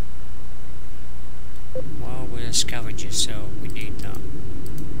 Well, we're a scavenger, so we need that.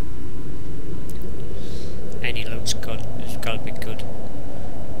 Any loot's got to be good.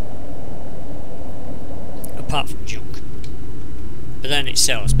 Apart from junk. But then it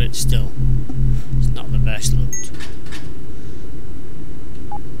sells, but still, it's not the best loot.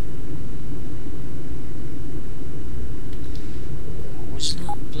 What's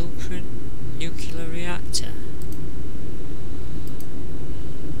that? Blueprint? Nuclear reactor?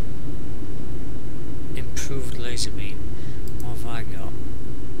 Improved laser beam. What have I got?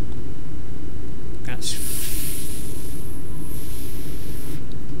 That's 3.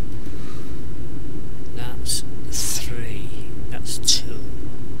 That's 2.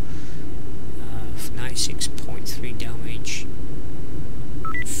 96.3 damage.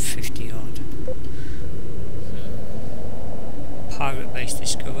 50 odd. Pirate base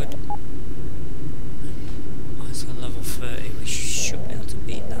discovered. That's a level 30. We should be able to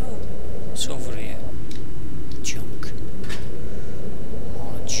beat that. What's over here? Junk.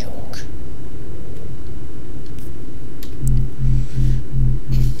 More junk.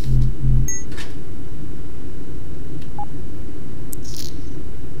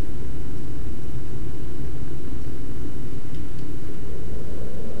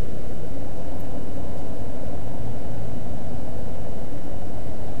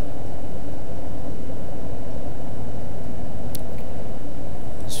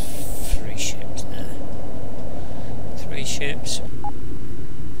 There's 3 ships there.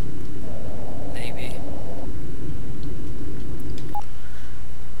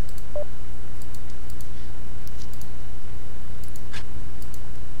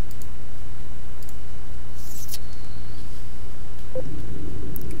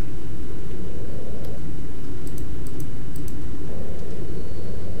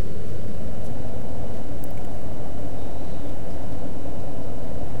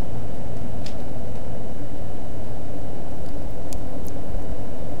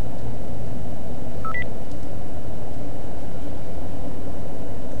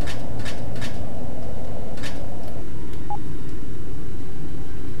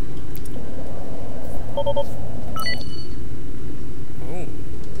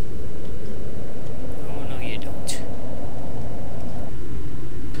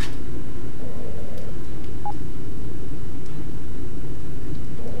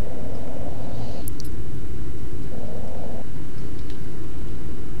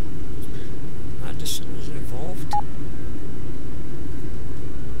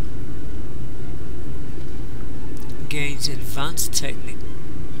 He's advanced technique.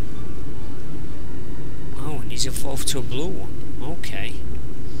 Oh, and he's evolved to a blue one. Okay.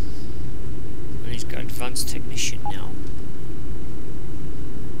 And he's got advanced technician now.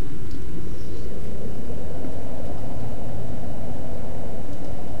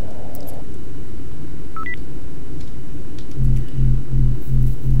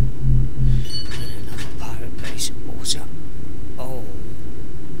 And another pirate base. What was that? Oh.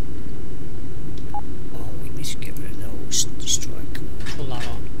 Oh, we need to get rid of those. Destroy. Come on, pull that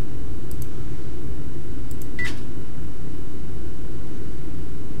on.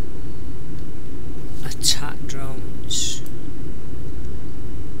 Attack drones.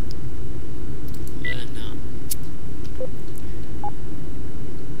 Learn that.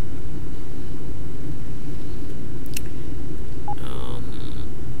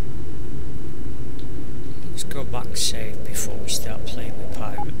 Let's go back and save before we start playing with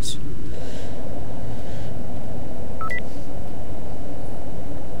pirates.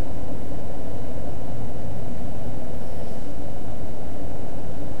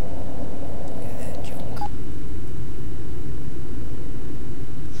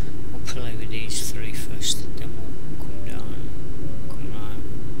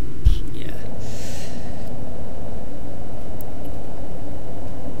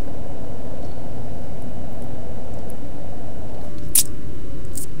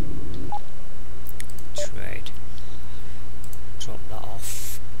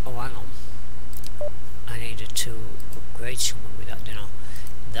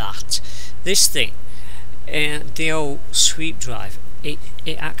 This thing, the old sweep drive, it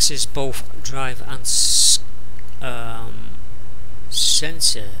acts as both drive and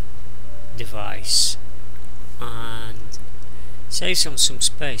sensor device, and saves on some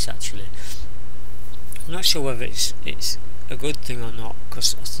space actually. I'm not sure whether it's a good thing or not,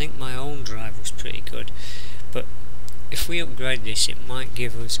 because I think my own drive was pretty good, but if we upgrade this it might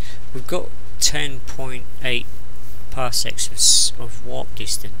give us, we've got 10.8 parsecs of warp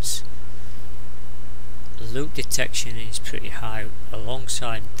distance. Loot detection is pretty high.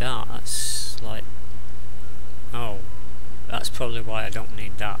 Alongside that, that's like, oh, that's probably why I don't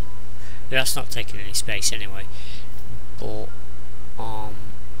need that. That's not taking any space anyway. But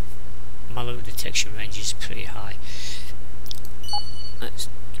my loot detection range is pretty high. Let's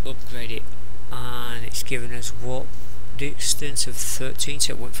upgrade it, and it's given us warp distance of 13,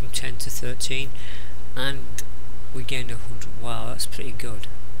 so it went from 10 to 13, and we gained 100. Wow, that's pretty good.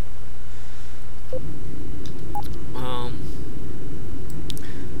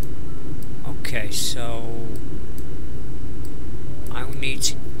 Okay, so I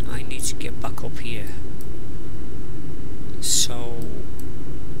need to get back up here. So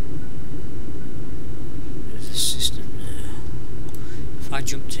there's a system there. If I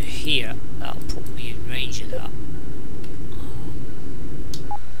jump to here, that'll put me in range of that.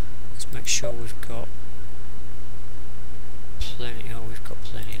 Let's make sure we've got plenty. Oh, we've got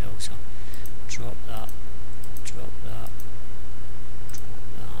plenty of those. So drop that. Drop that. Drop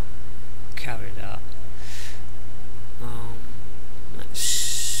that. Carry that.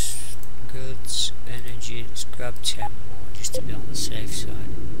 Let's goods, energy. Let's grab 10 more just to be on the safe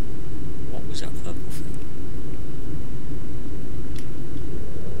side. What was that purple thing?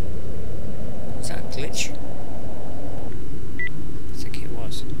 Was that a glitch? I think it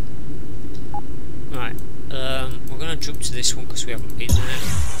was. Right. We're gonna jump to this one because we haven't been there.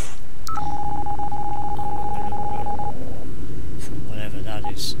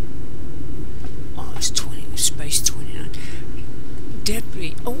 Oh, it's 20, space 29.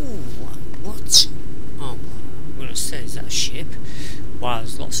 Debris. Oh, what? Oh, I'm gonna say, is that a ship? Wow,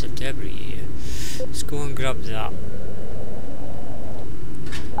 there's lots of debris here. Let's go and grab that.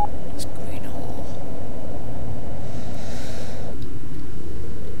 It's green ore.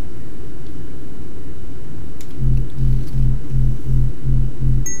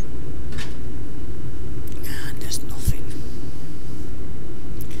 And there's nothing.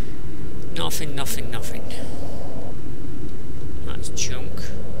 Nothing. That's junk.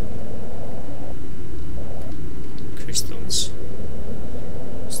 Crystals.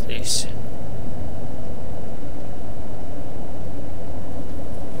 What's this?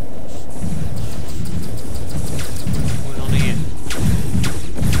 What's going on here?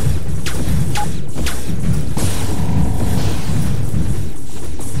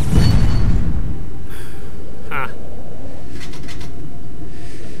 Ha.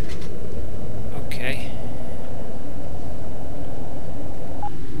 Okay.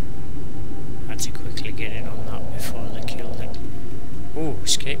 Had to quickly get in on that before they killed it. Oh,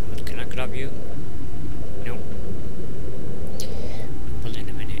 escape mode. Can I grab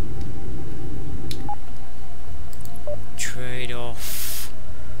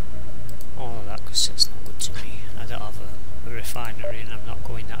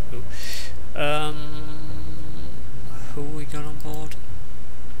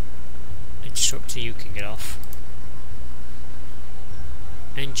Instructor, you can get off.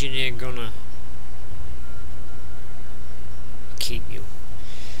 Engineer, gonna keep you.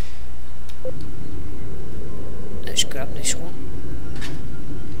 Let's grab this one.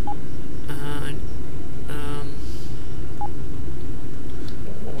 And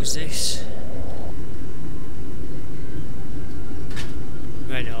what was this?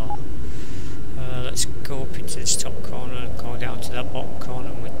 Red ore. Let's go up into this top corner, go down to that bottom corner,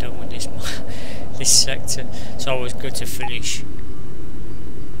 and we're done with this this sector. It's always good to finish.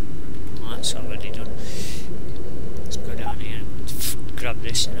 Well, that's already done. Let's go down here and grab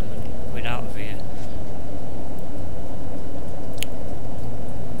this and then we're out of here.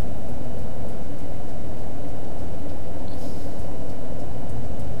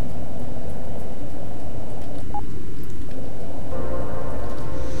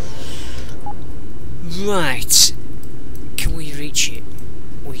 Right, can we reach it?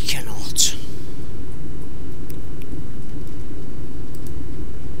 We cannot.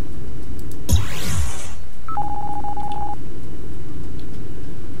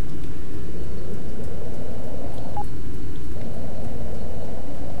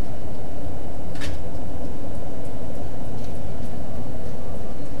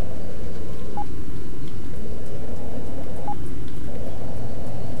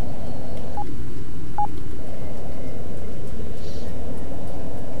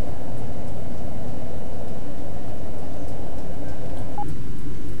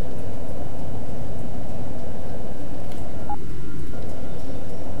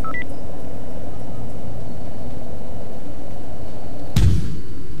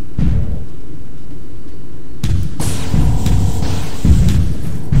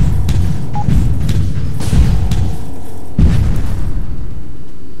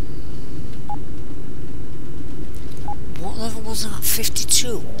 Was that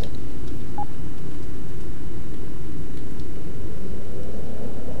 52?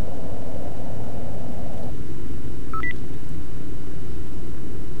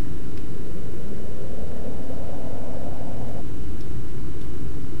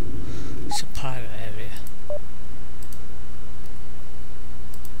 It's a pirate area.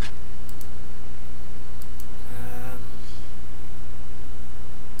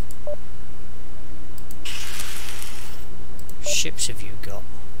 Ships have you got?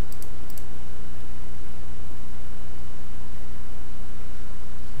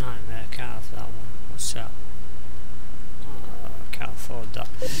 Nightmare, can't have that one. What's that? Oh, I can't afford that.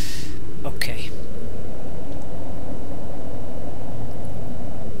 Okay.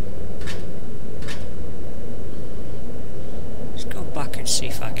 Let's go back and see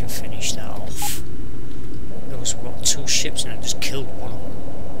if I can finish that off. Those were what, 2 ships and I just killed one of them.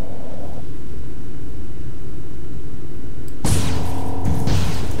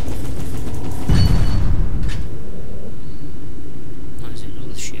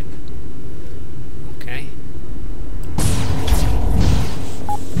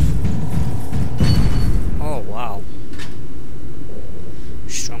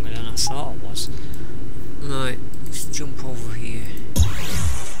 Right, let's jump over here.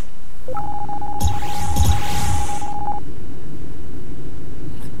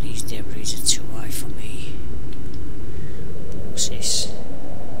 And these debris are too high for me. What's this?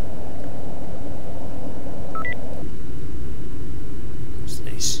 What's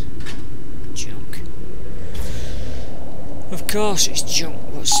this? Junk. Of course it's junk.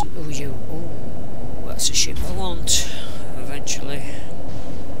 What's... oh, you... oh, that's a ship I want. Eventually.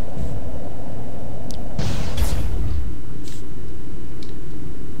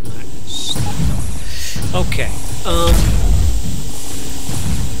 Okay, sell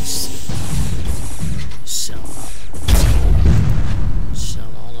that,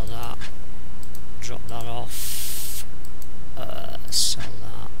 sell all of that, drop that off, sell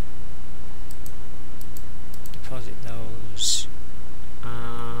that, deposit those,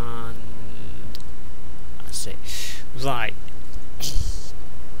 and that's it. Right,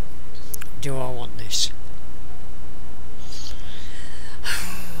 do I want this?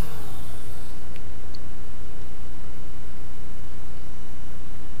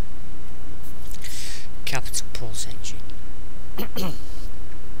 Capital pulse engine.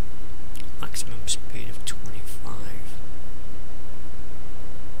 Maximum speed of 25.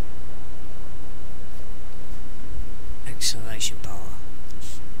 Acceleration power.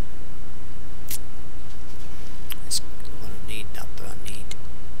 I'm gonna need that, but I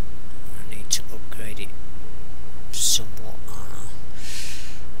need to upgrade it somewhat.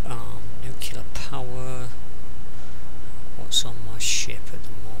 Nuclear power. What's on my ship at the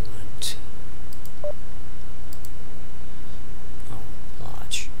moment? Oh,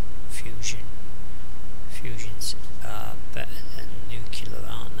 large fusion. these are better than nuclear,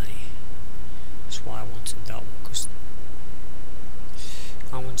 aren't they? That's why I wanted that one, because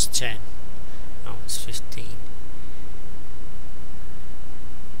that one's 10, that one's 15.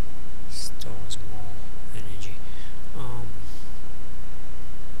 Stores more energy.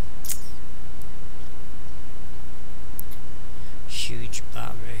 Huge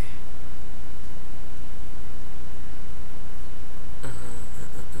battery.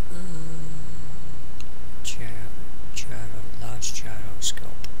 Large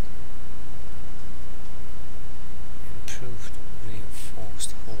gyroscope. Improved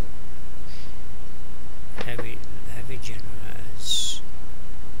reinforced hull. Heavy generators,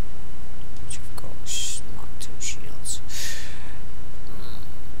 which have got smart 2 shields.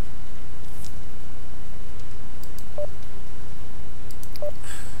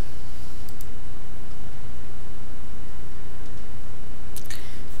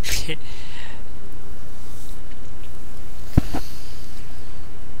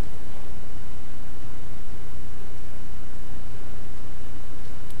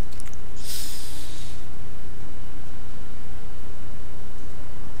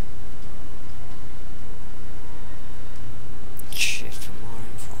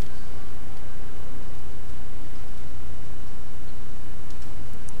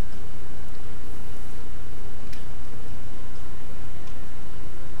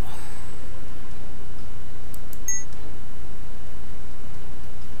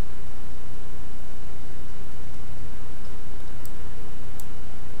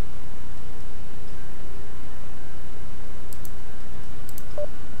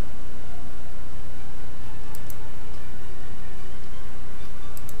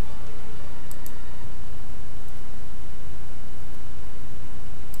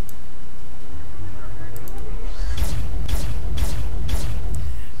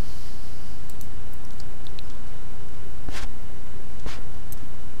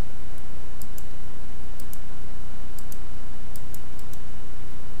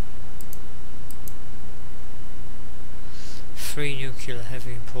 Free nuclear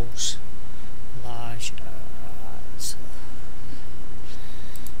heavy impulse, large.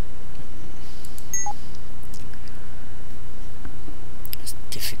 It's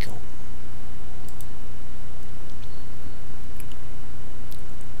difficult.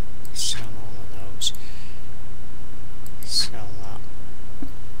 Sell all of those. Sell that.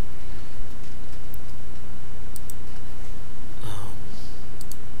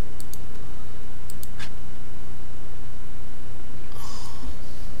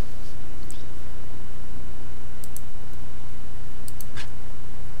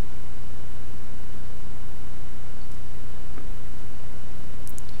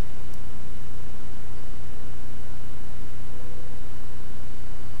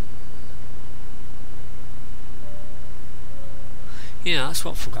 Yeah, that's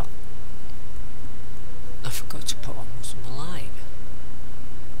what I forgot. I forgot to put on some light.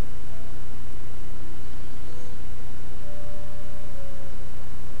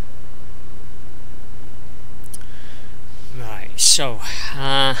 Right, so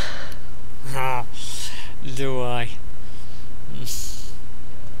do I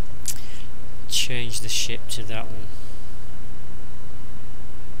change the ship to that one?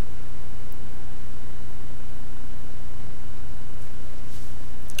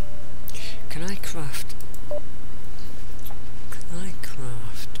 Can I craft?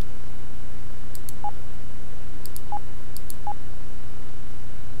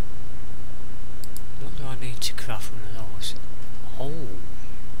 What do I need to craft one of those? Oh.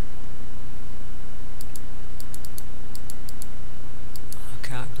 I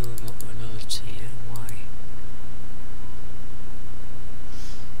can't do another tier. Why?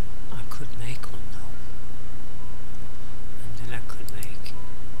 I could make one though. And then I could make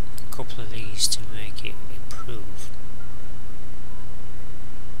a couple of these to make it improve.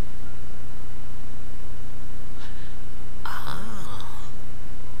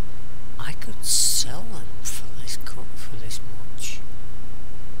 I could sell them for this much.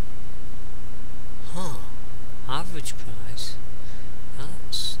 Huh. Average price.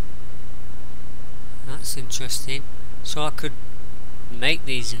 That's interesting. So I could make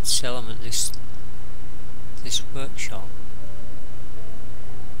these and sell them at this workshop.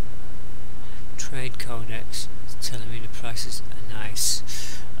 Trade codex. It's telling me the prices are nice.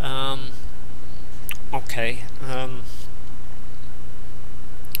 Okay.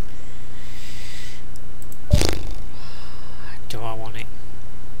 Do I want it?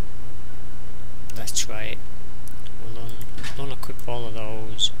 Let's try it. We'll unequip all of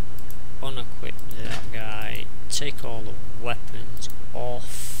those. Unequip that guy. Take all the weapons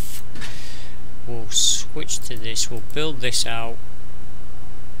off. We'll switch damage to this. We'll build this out,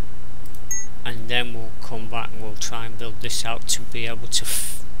 and then we'll come back and we'll try and build this out to be able to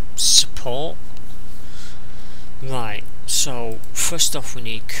support. Right, so first off we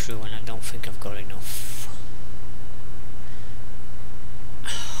need crew, and I don't think I've got enough.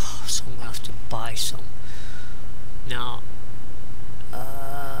 So I'm gonna have to buy some. Now,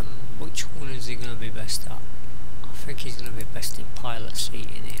 which one is he gonna be best at? I think he's gonna be best in pilot seat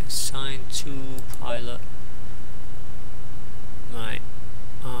in here. Assign to pilot. Right.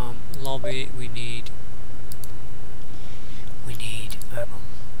 Lobby. We need.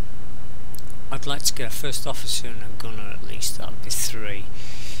 I'd like to get a first officer and a gunner at least. That'd be 3,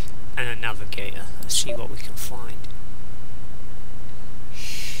 and a navigator. Let's see what we can find.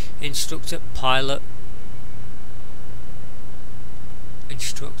 Instructor, pilot.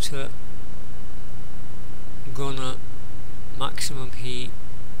 Instructor, gunner, maximum heat,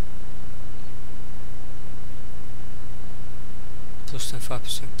 plus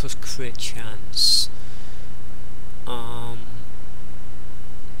 25% plus crit chance.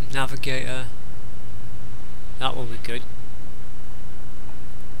 Navigator, that will be good.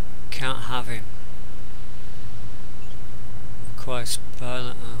 Can't have him. Requires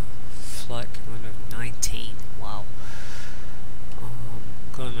pilot flight command of 19. Wow.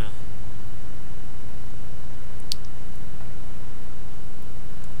 Gunner,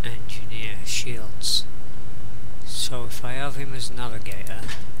 engineer, shields. So if I have him as navigator,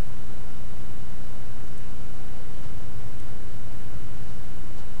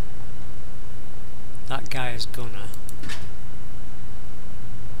 that guy is gunner,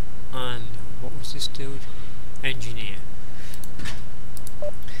 and what was this dude? Engineer.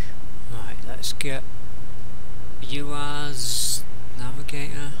 Right, let's get you as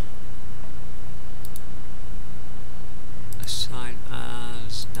navigator. Assign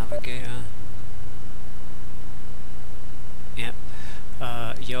as navigator. Yep.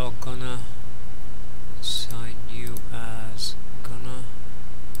 You're gonna assign you as gunner.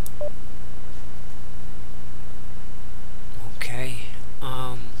 Okay.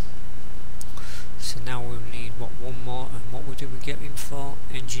 So now we'll need what, one more, and what did we get him for?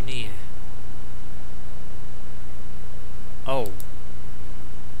 Engineer. Oh.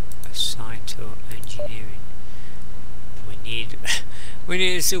 Assigned to engineering. We need we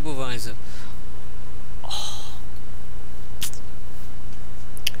need a supervisor. Oh.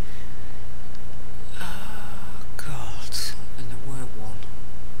 God, and there weren't one.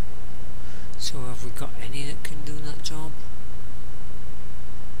 So have we got any that can do that job?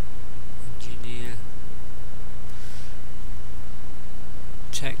 Engineer,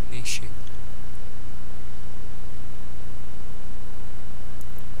 technician.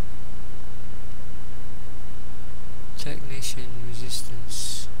 Technician,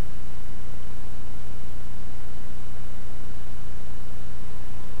 resistance.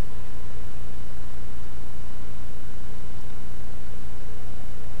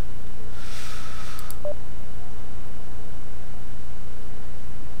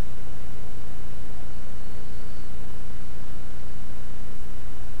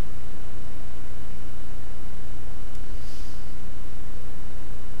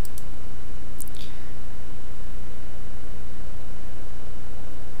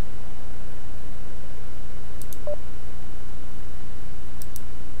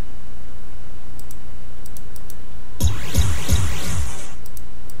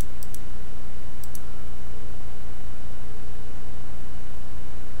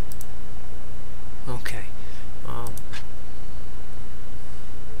 Okay.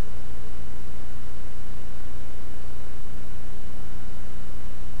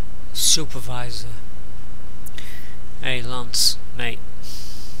 Supervisor. Hey Lance, mate.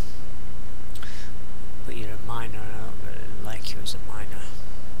 But you're a minor, and I don't really like you as a minor.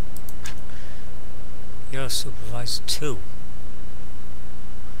 You're a supervisor too.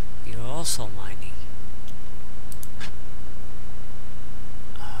 You're also mining.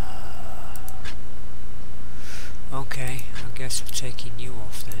 Okay, I guess we're taking you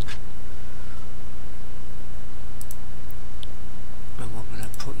off then. And we're going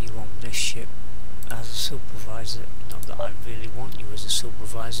to put you on this ship as a supervisor. Not that I really want you as a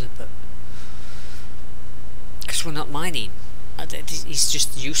supervisor, but because we're not mining. He's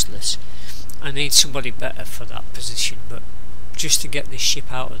just useless. I need somebody better for that position, but just to get this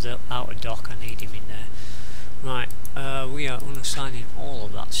ship out of dock, I need him in there. Right, we are unassigning all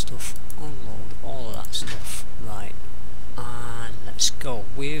of that stuff. Unload all of that stuff. Right, and let's go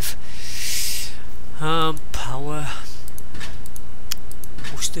with power.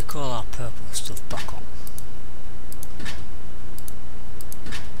 We'll stick all our purple stuff back on.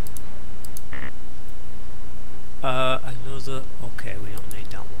 another. Okay, we don't need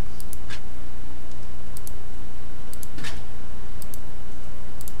that one.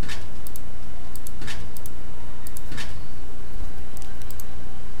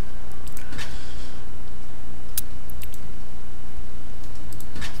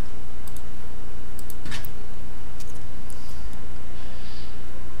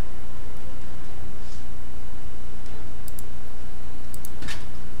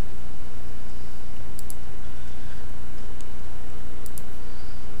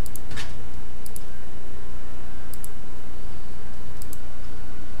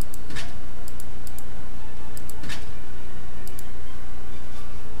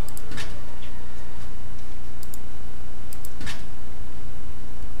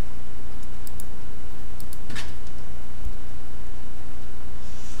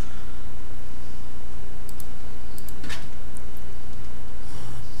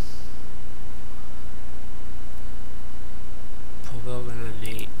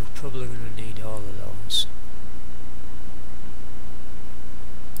 We're probably gonna need all of those.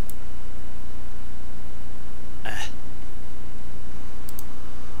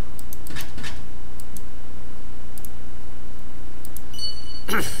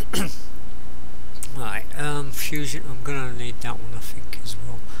 Right, fusion, I'm gonna need that one I think as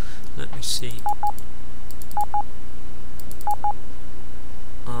well. Let me see.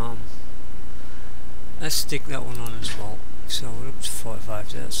 Let's stick that one on as well. So we're up to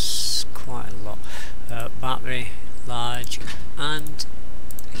 45, that's quite a lot. Battery, large and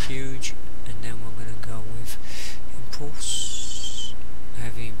huge, and then we're going to go with impulse,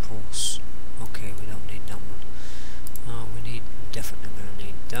 heavy impulse. Okay, we don't need that one. We definitely going to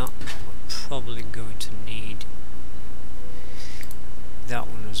need that. We're probably going to need that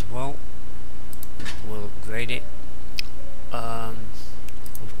one as well. We'll upgrade it. We'll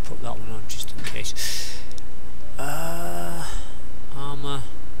put that one on just in case. Armor.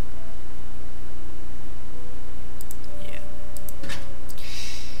 Yeah.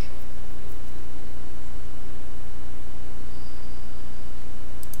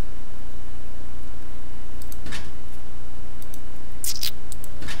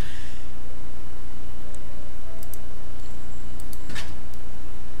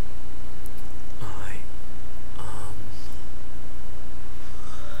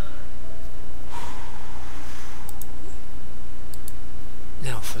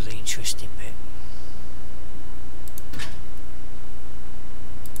 Now for the interesting bit.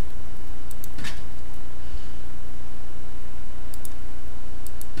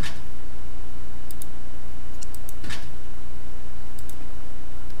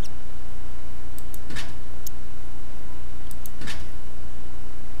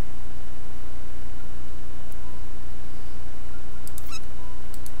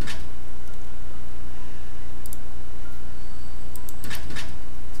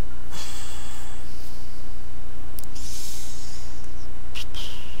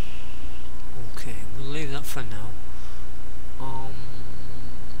 For now.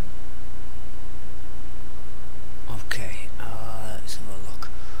 Okay, let's have a look.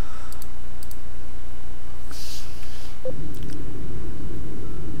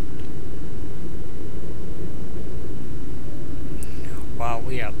 Wow,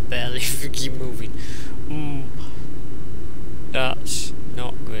 we are barely freaking moving. That's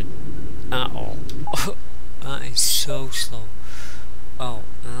not good at all. That is so slow. Oh,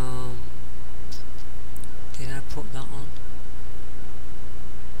 did I put that on?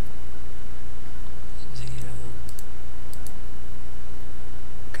 The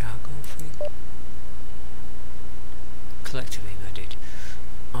cargo thing? Collector thing I did.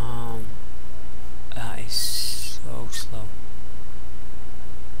 That is so slow.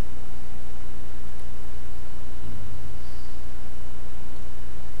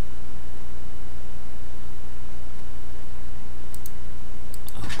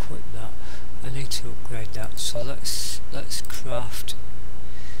 I'll quit that. I need to upgrade that. So let's craft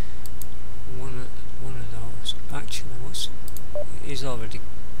one of those. Actually, it is already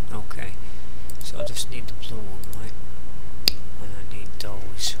okay. So I just need the blue one, right? And I need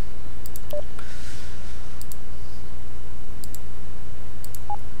those.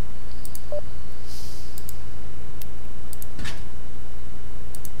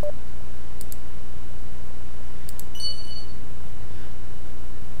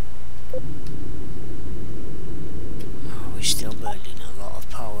 We're still burning a lot of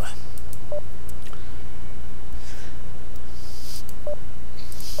power.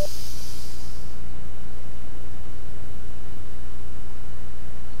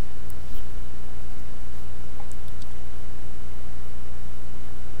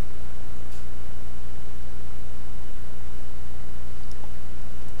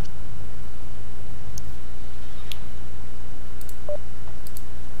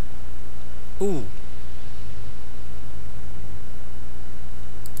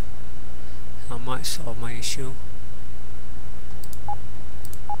 I might solve my issue.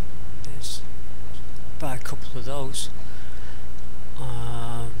 Let's buy a couple of those.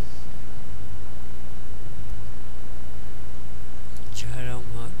 Gyro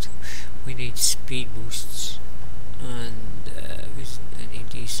Mark 2. We need speed boosts, and there isn't any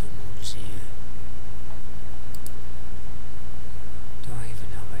decent ones here. Do I even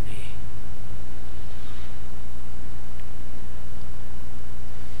have any?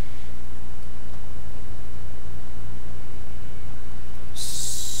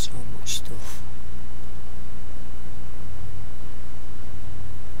 So much stuff.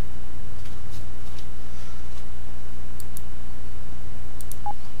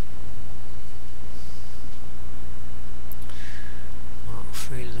 Mark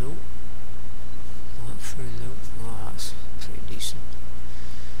 3 loot. Mark 3 loot. Oh, that's pretty decent.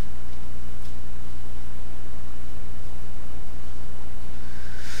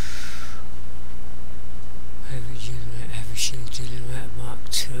 Heavy generator, heavy shield generator, Mark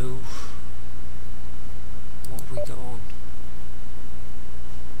 2. What have we got on?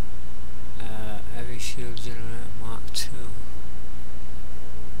 Heavy shield generator, Mark 2.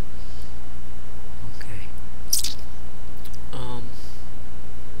 Okay.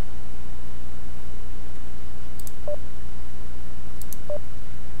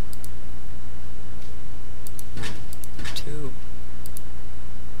 Two.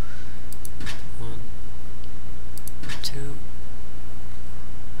 1, 2.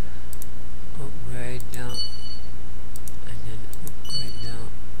 Upgrade that, and then upgrade that,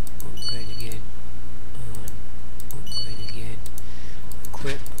 upgrade again, and upgrade again.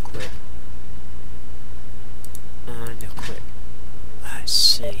 Equip, equip, and equip. Let's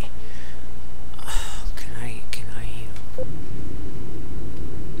see. Can I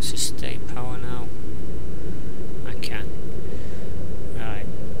sustain power now? I can. Right.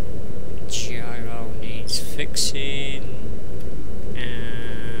 Gyro needs fixing.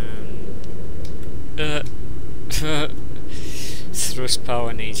 Thrust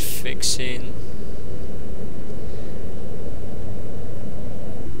power needs fixing.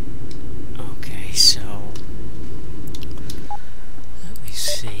 Okay, so let me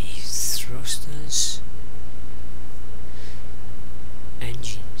see. Thrusters,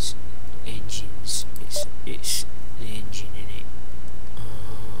 engines. It's the engine in it.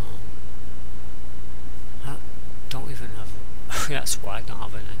 I don't even have. That's why I don't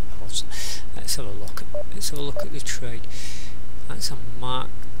have an impulse. Let's have a look. Let's have a look at the trade. That's a Mark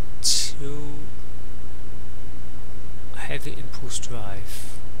 2 heavy impulse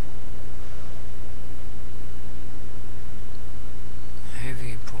drive.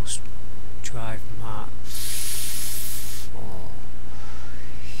 Heavy impulse drive Mark 4.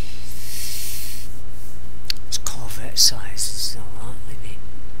 It's Corvette sized, it's not that, isn't it?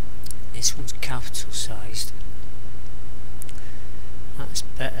 This one's capital sized. That's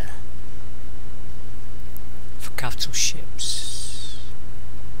better for capital ships.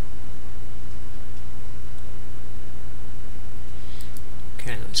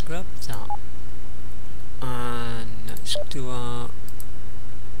 Okay, let's grab that and let's do our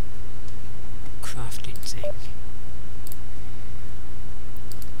crafting thing.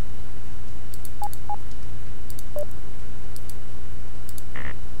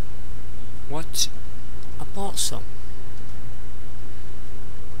 What? I bought some.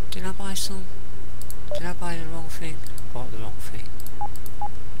 Did I buy some? Did I buy the wrong thing? I bought the wrong thing.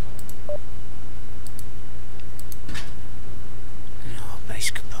 No,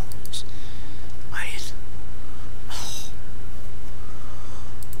 base components. Iron. Oh.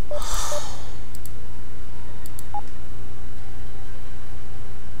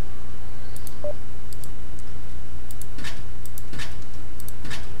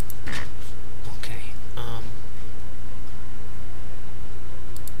 Okay,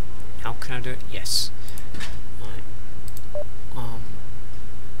 how can I do it? Yes.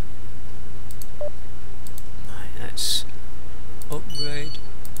 Right, let's upgrade,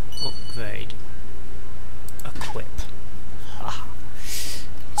 equip. Ha.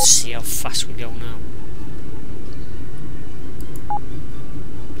 Let's see how fast we go now.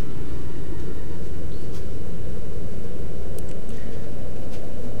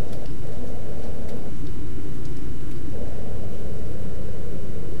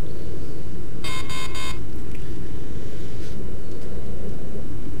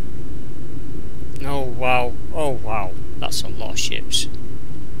 Oh wow, that's a lot of ships.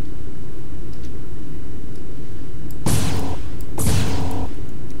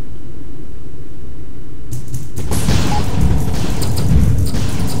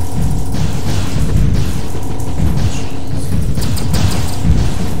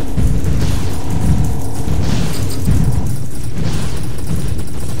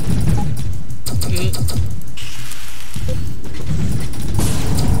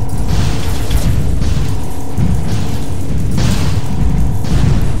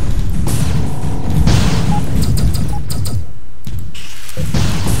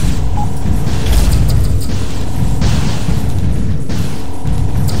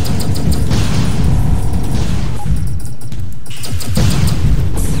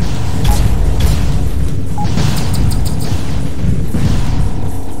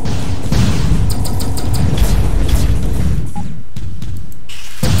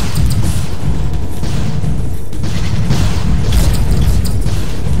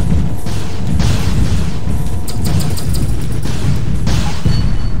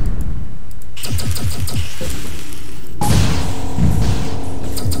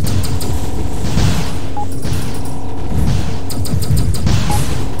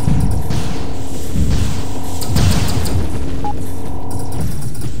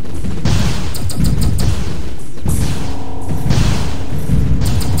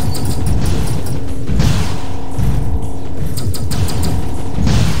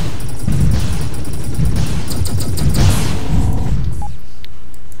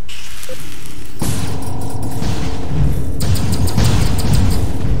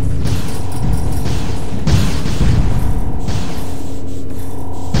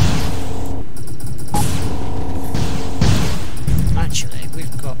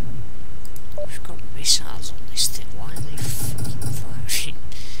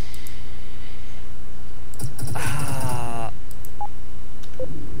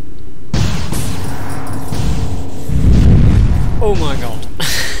 Oh my god.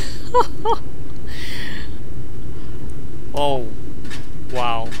 Oh,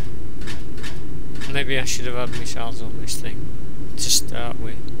 wow. Maybe I should have had missiles on this thing to start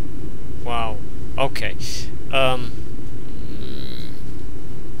with. Wow. Okay.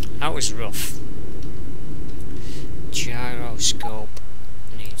 That was rough. Gyroscope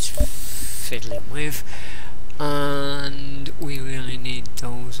needs fiddling with, and we really need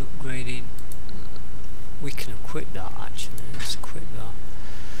those upgrading. We can equip that actually. Let's equip that.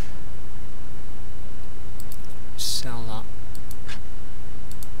 Sell that.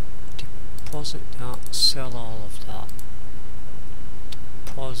 Deposit that. Sell all of that.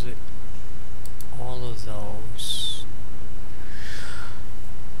 Deposit all of those.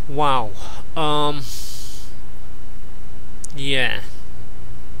 Wow. Yeah.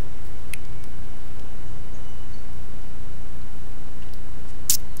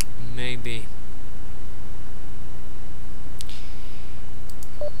 Maybe.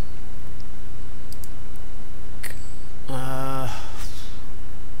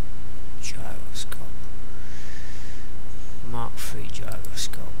 Gyroscope. Mark 3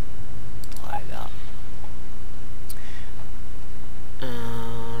 gyroscope. Like that.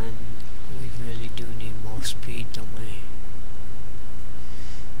 And we really do need more speed, don't we?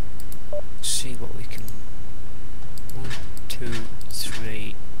 Let's see what we can. 1, 2,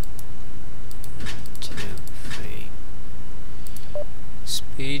 3. 1, 2, 3.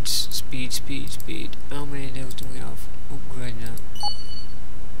 Speeds, speed, speed, speed. How many of those do we have? Upgrade that.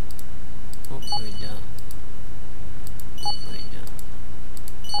 Upgrade that. Upgrade that.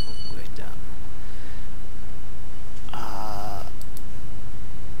 Upgrade that.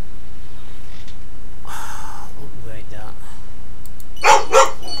 Upgrade that.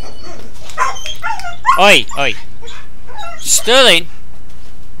 Oi, oi. Sterling?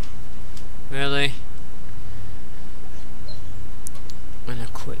 Really? I'm gonna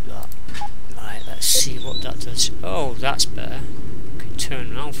quit that. Right, let's see what that does. Oh, that's better. We can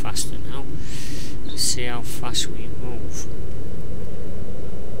turn around faster now. Let's see how fast we move.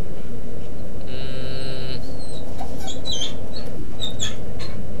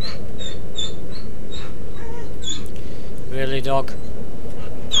 Really, dog?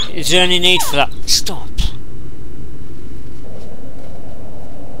 Is there any need for that? Stop!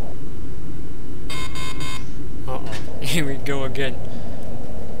 Uh-oh, here we go again.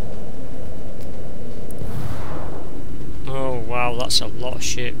 Oh wow, that's a lot of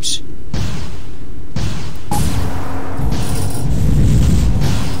ships.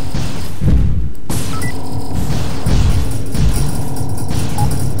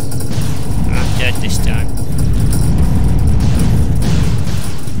 I'm dead this time.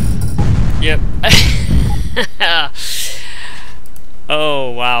 Yep.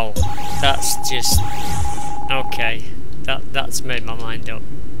 Oh wow, that's just okay. That's made my mind up.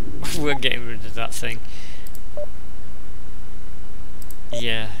 We're getting rid of that thing.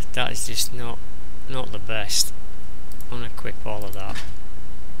 Yeah, that is just not the best. Unequip all of that.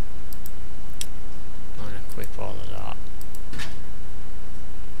 Unequip all of that.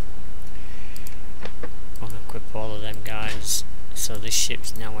 Unequip all of them guys. So this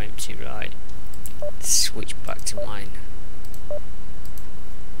ship's now empty, right? Switch back to mine.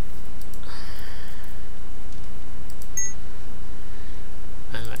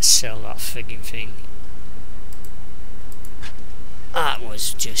 And let's sell that frigging thing. That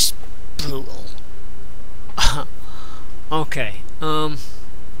was just brutal. Okay,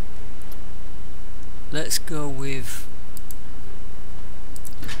 let's go with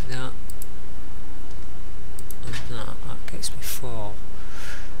that and that. That gets me 4.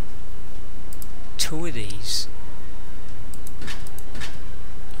 2 of these.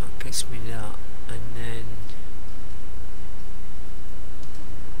 That gets me that, and then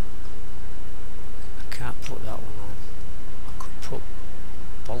I can't put that one on. I could put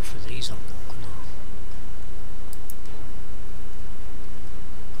both of these on though, couldn't I?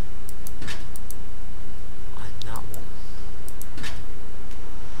 And that one.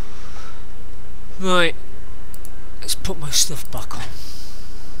 Right, let's put my stuff back on.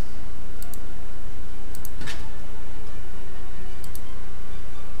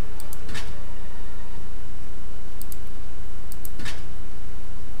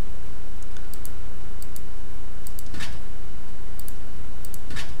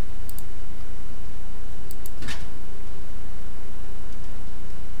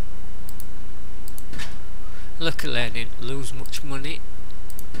 Luckily I didn't lose much money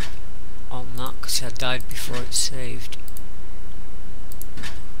on that because I died before it saved.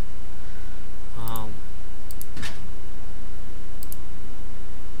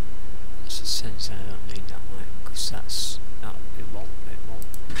 That's a sense I don't need that mic. because that's not, it won't,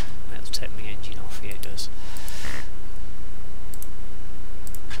 it'll take my engine off. Here it does.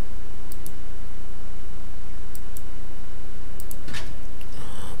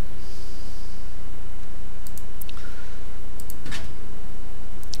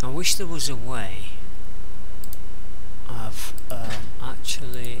 I wish there was a way of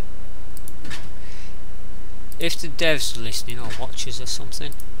actually, if the devs are listening or watchers or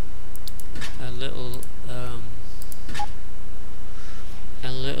something, a little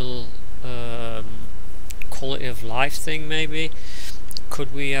quality of life thing maybe.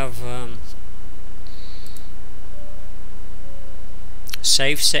 Could we have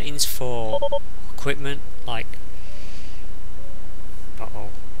save settings for equipment, like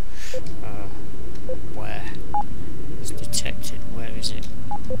where it's detected, where is it?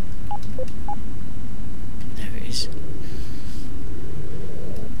 There it is.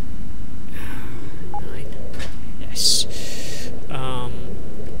 9. Yes.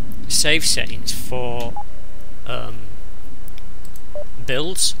 Save settings for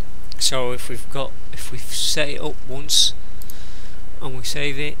builds. So if we've set it up once and we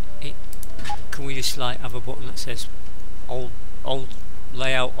save it, can we just like have a button that says old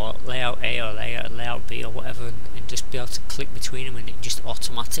layout, or layout A, or layout B, or whatever, and just be able to click between them and it just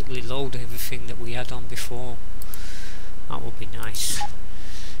automatically load everything that we had on before? That would be nice.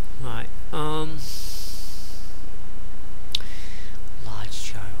 Right, large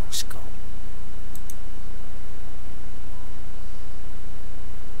gyroscope.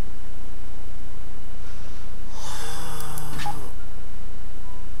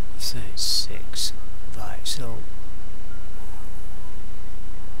 So it's 6. Right, so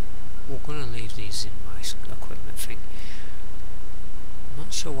we're going to leave these in my equipment thing. I'm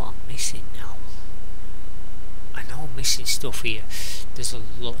not sure what I'm missing now. I know I'm missing stuff here. There's a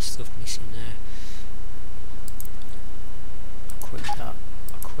lot of stuff missing there. Equip that.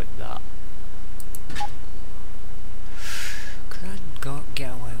 Equip that. Could I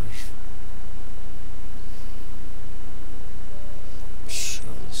get away with? I'm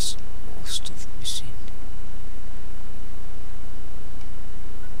sure there's more stuff missing.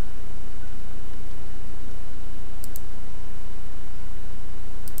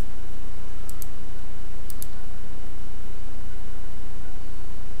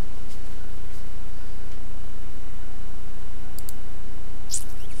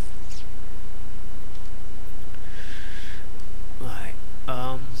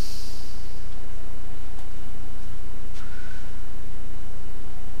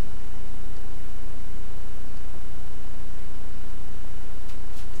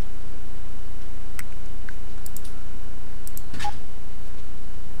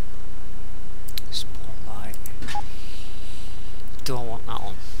 Do I want that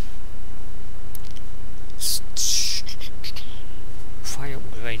on? If I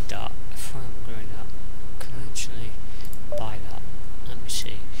upgrade that, can I actually buy that? Let me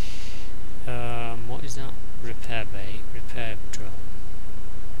see. What is that? Repair bay, repair drone.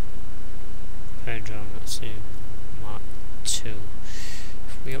 Repair drone, let's see. Mark 2.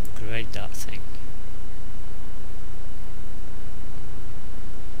 If we upgrade that thing.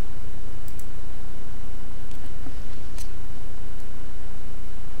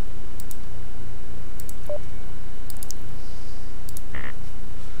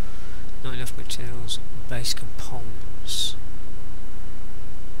 Not enough materials, base components.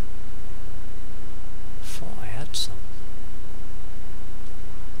 Thought I had some.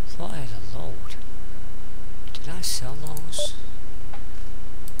 Thought I had a load. Did I sell those?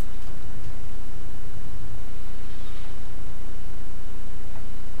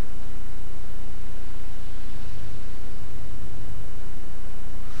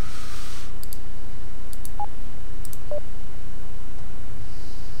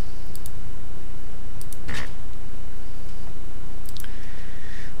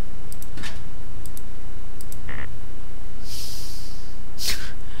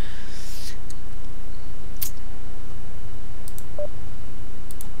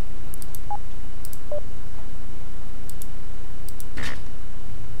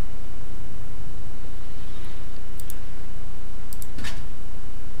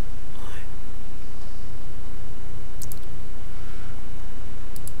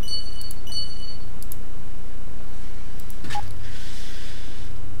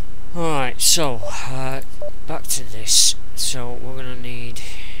 Alright, so back to this. So we're gonna need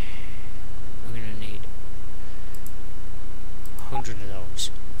 100 of those.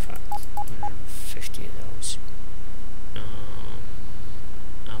 In fact, 150 of those. And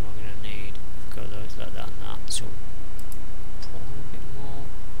we're gonna need, got those like that and that. So probably a bit more.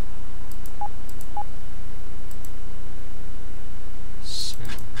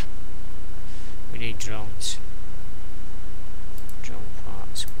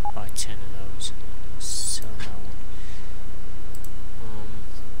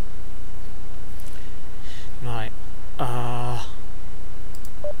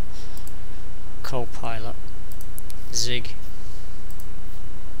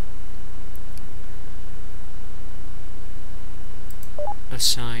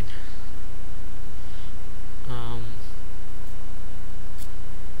 sign.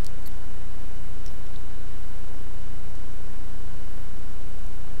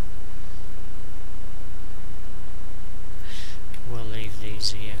 We'll leave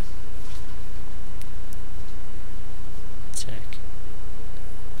these here. Take.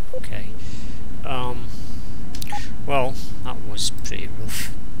 Okay. Well, that was pretty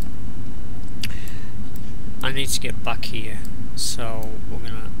rough. I need to get back here, so we're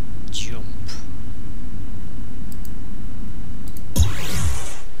gonna jump.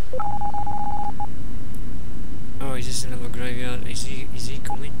 Oh, is this another graveyard? Is he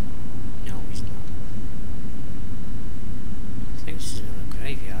coming? No, he's not. I think this is another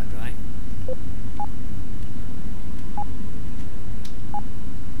graveyard, right?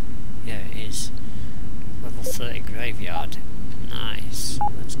 Yeah, it is. Level 30 graveyard. Nice.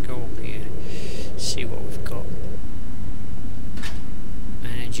 Let's go up here. See what we've got.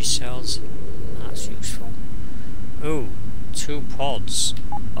 Energy cells. That's useful. Ooh, 2 pods.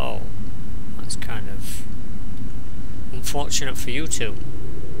 Oh, that's kind of unfortunate for you two.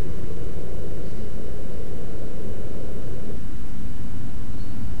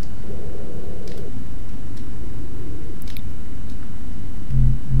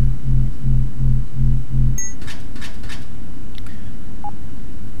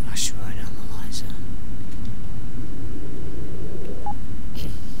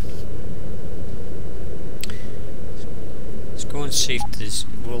 See if there's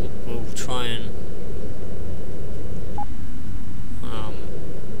we'll try and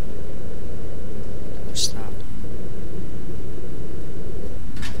what's that?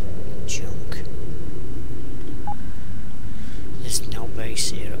 Junk. There's no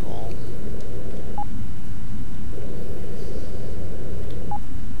base here at all.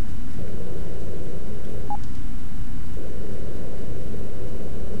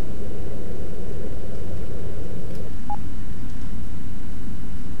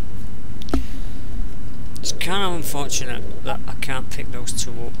 Kind of unfortunate that I can't pick those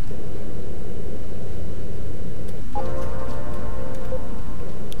two up.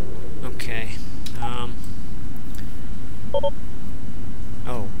 Okay.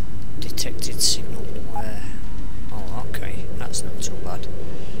 Oh, detected signal where? Oh, okay, that's not too bad.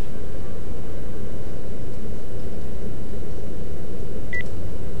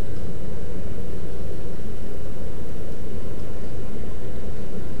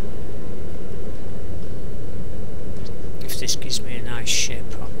 This gives me a nice ship,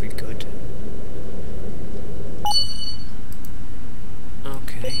 I'll be good.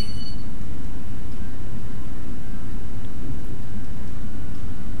 Okay.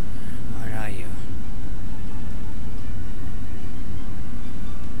 Where are you?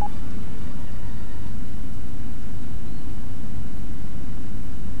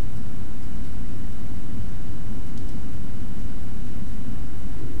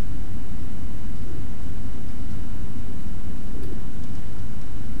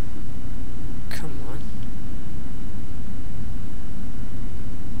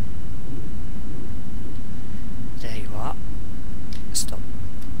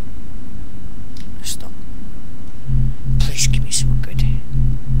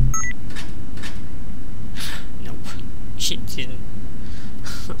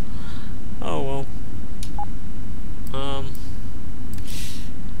 Oh well.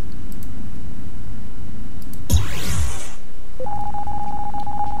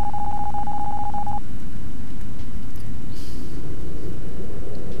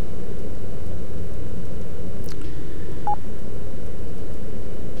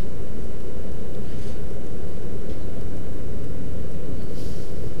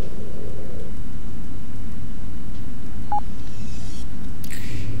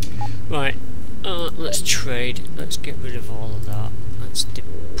 Right, let's trade. Let's get rid of all of that. Let's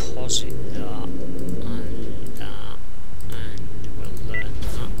deposit that and that, and we'll learn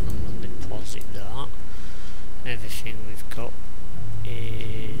that, and we'll deposit that. Everything we've got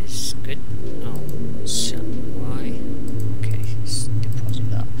is good. Oh, so why? Okay, let's deposit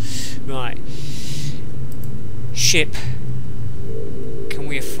that. Right, ship. Can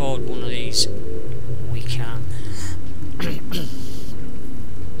we afford one of these? We can.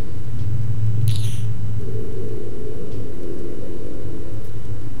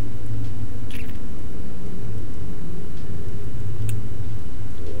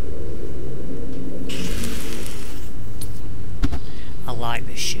 I like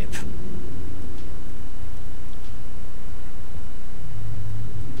this ship.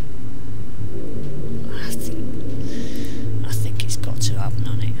 I think it's got to happen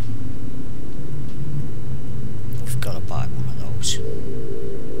on it. We've got to buy one of those.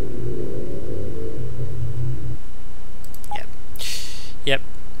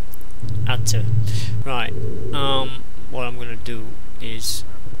 had to. Right, what I'm going to do is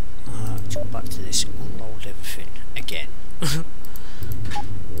let's go back to this, unload everything again.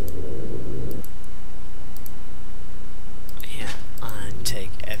 Yeah, and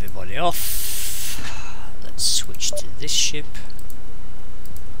take everybody off. Let's switch to this ship.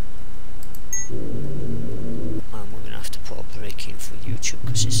 And we're going to have to put a break in for YouTube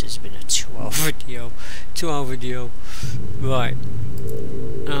because this has been a 2-hour video. 2-hour video. Right.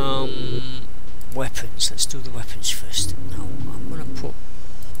 Weapons. Let's do the weapons first. Now, I'm going to put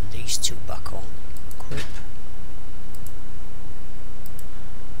these two back on. Equip.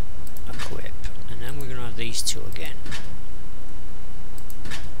 Equip. And then we're going to have these two again.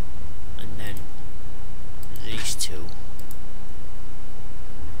 And then these two.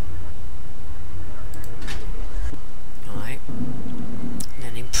 Alright.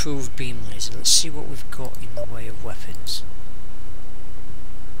 Then improved beam laser. Let's see what we've got in the way of weapons.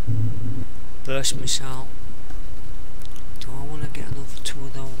 Burst missile. Do I want to get another 2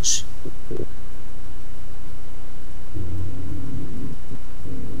 of those?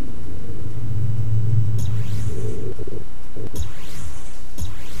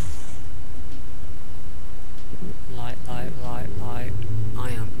 Light.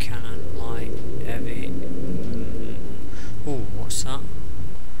 Ion cannon, light, heavy. Ooh, what's that?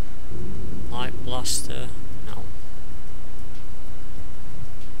 Light blaster. No.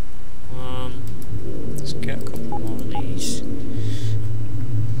 Let's get a couple more of these.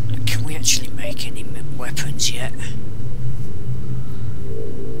 Can we actually make any weapons yet?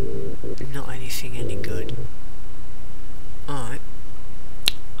 Not anything any good. Alright.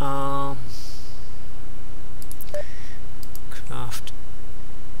 Craft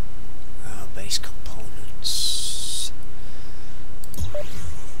base components.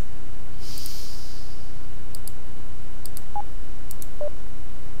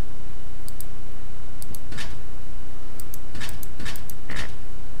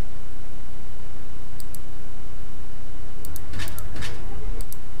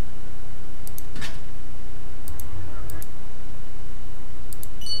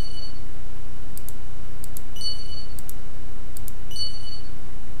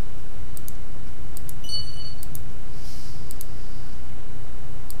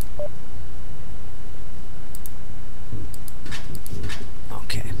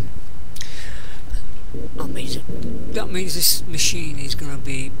 That means this machine is going to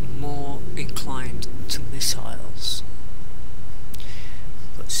be more inclined to missiles.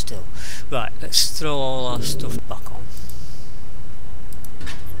 But still. Right, let's throw all our stuff back on.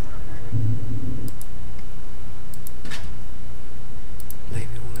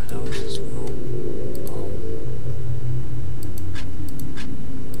 Maybe one of those as well. Oh.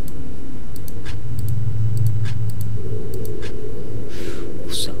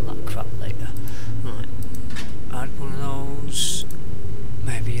 We'll sell that crap later. Right. Add one of those,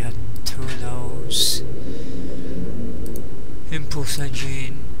 maybe add 2 of those. Impulse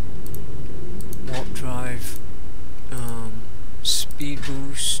engine, warp drive, speed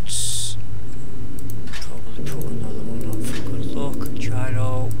boosts. Probably put another one on for good luck.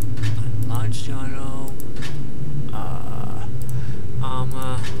 Gyro, and large gyro,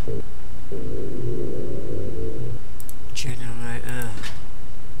 armor, generator.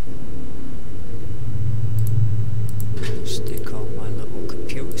 Stick all my little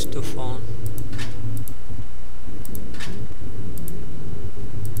computer stuff on.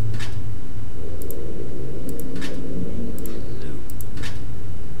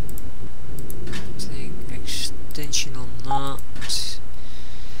 Thing, extension on that.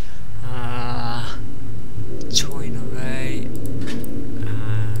 Twin array.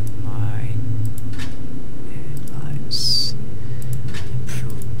 And my headlights.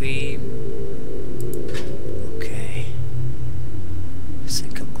 Improved beam.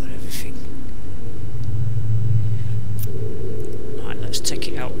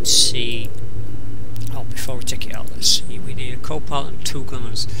 See, oh, before we take it out, let's see, we need a co-pilot and 2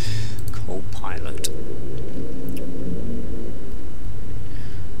 gunners. Co-pilot,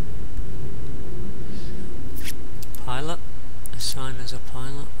 pilot, assign as a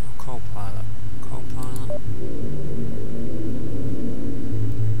pilot, or co-pilot, co-pilot.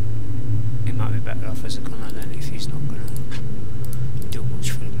 He might be better off as a gunner then if he's not going to do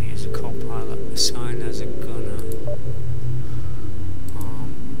much for me as a co-pilot. Assign as a gunner.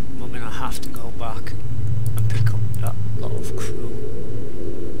 I have to go back and pick up that lot of crew.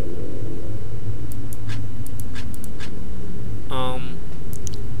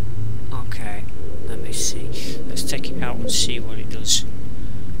 Okay, let me see. Let's take it out and see what it does.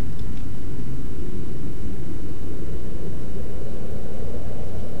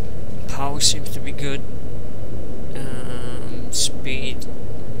 Power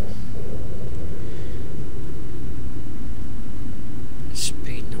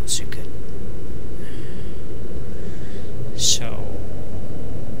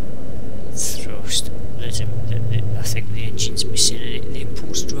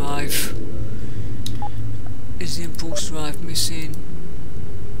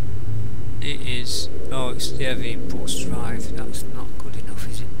It is. Oh, it's the heavy impulse drive. That's not good enough,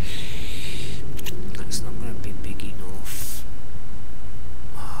 is it? That's not going to be big enough.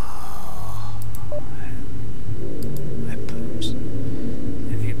 Oh, weapons.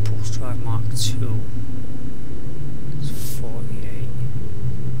 Heavy impulse drive Mark II. It's 48.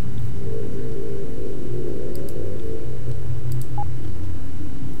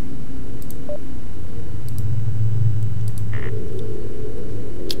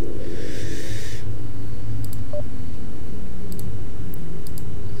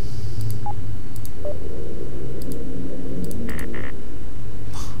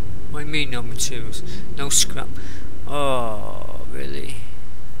 What do you mean no materials? No scrap? Oh, really?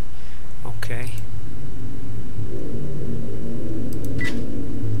 Okay.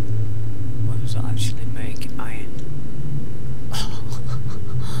 What does that actually make? Iron. I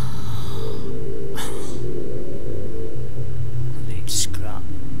need scrap.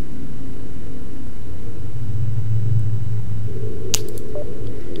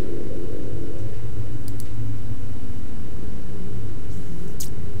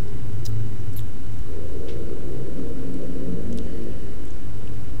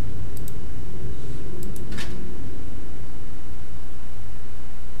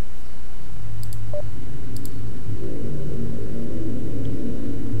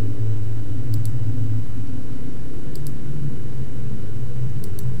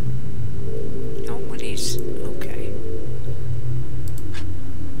 No money's okay.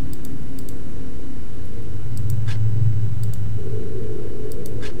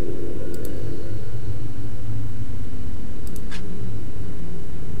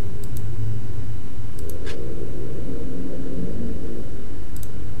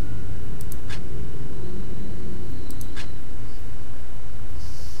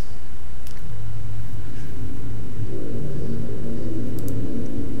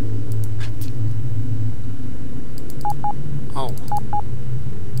 Oh.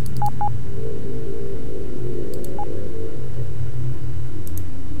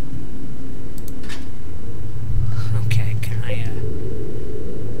 Okay, can I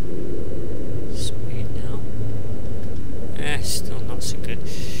speed now? Still not so good.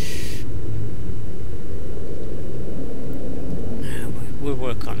 We'll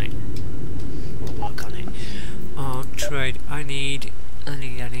work on it. We'll work on it. Trade. I need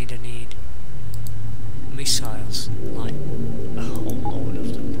missiles. Like a whole load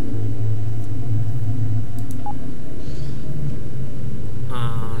of them.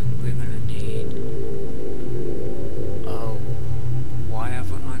 And we're gonna need. Oh, why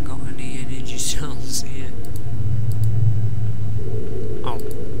haven't I got any energy cells here? Oh.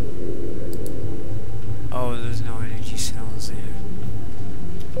 Oh, there's no energy cells here.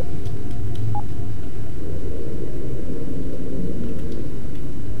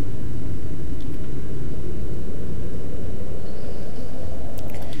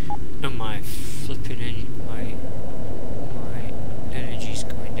 And my flipping my energy's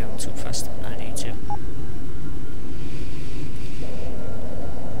going down too fast than I need to.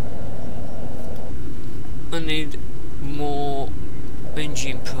 I need more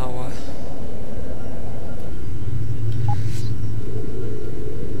engine power.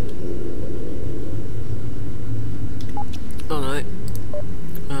 Alright.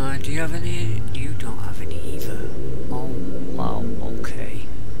 Do you have any? You don't have any either. Oh, wow, okay.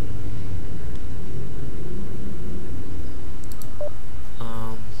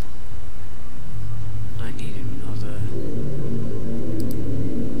 I need another.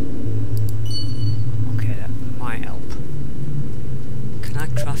 Okay, that might help. Can I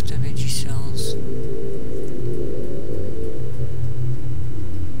craft energy cells?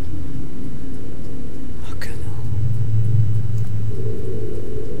 I cannot.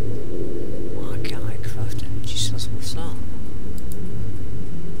 Why can't I craft energy cells? What's that?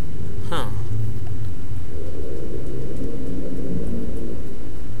 Huh.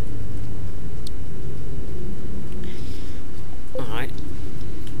 Alright.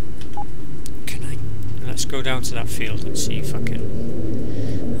 Can I... Let's go down to that field and see if I can...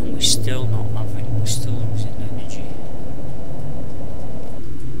 And we're still not having... We're still losing energy.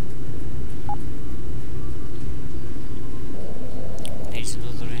 Needs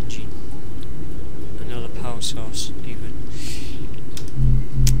another engine. Another power source, even.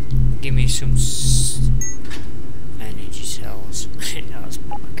 Give me some... energy cells. I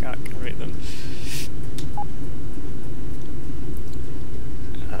can't carry them.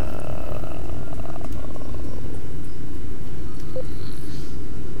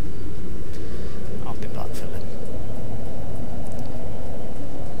 I'll be back for them.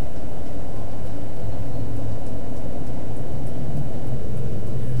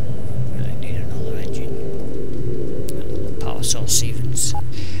 Really?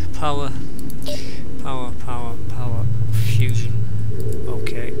 power. Power. Fusion.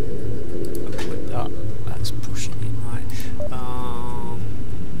 Okay. Equip that. That's pushing it right.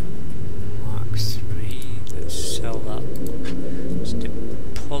 Mark 3. Let's sell that. Let's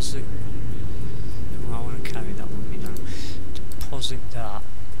deposit. Oh, I want to carry that with me now. Deposit that.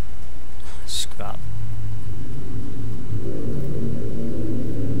 Scrap.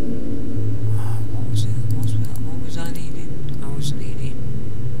 What was it? What was I needing? I was needing.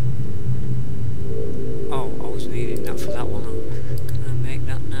 Oh, I was needing that for that one. Can I make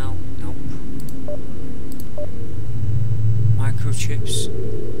that now? Nope. Microchips.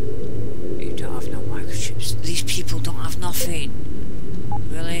 You don't have no microchips. These people don't have nothing.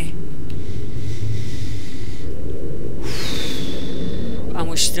 Really? And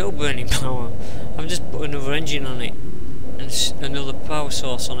we're still burning power. I've just put another engine on it and another power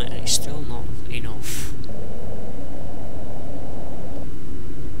source on it, and it's still not enough.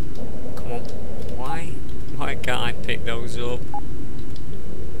 Come on. Why can't I pick those up?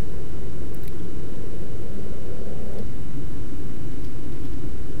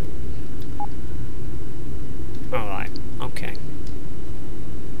 Alright, okay.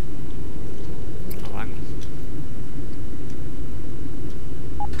 Alright.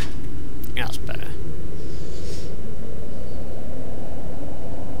 Yeah, that's better.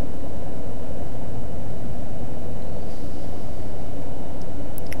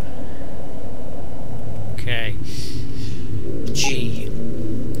 Okay. G.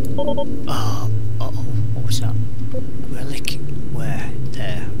 Uh-oh, what was that? Relic? Where?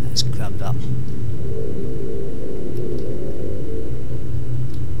 There. Let's grab that.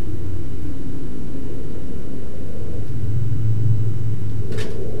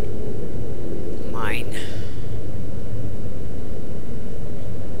 Mine.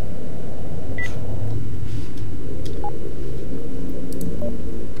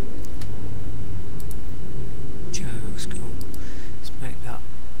 Let's go. Let's make that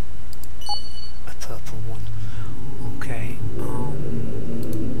a purple one. Okay,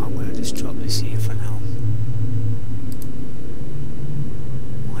 I'm gonna just drop this here for now.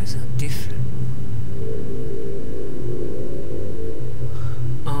 Why is that different?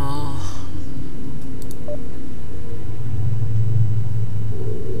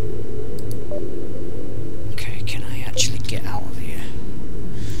 Okay, can I actually get out of here?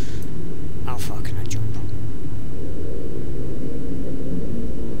 How far can I jump?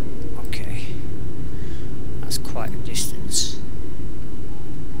 Okay, that's quite a distance.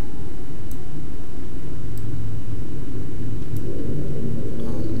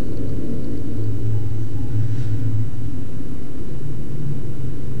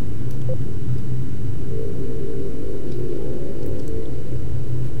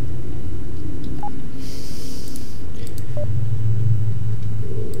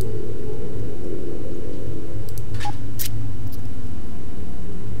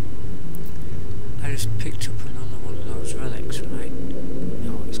 I just picked up another one of those relics, right?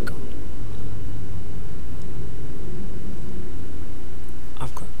 No, it's gone.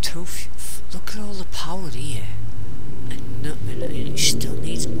 I've got two. Look at all the power here, and it still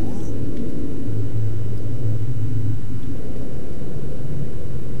needs more.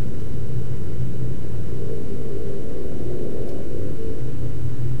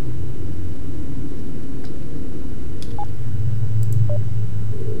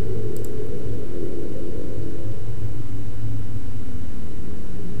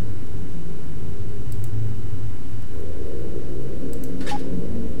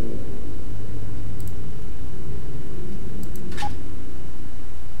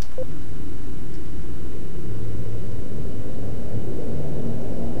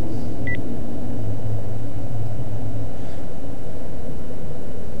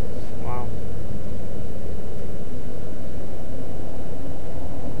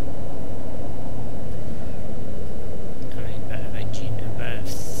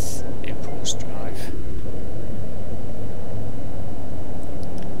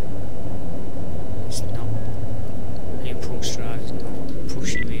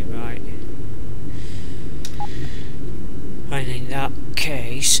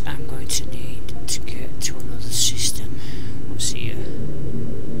 Case, I'm going to need to get to another system. What's here?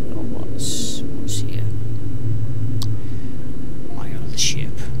 Oh, what's here? My other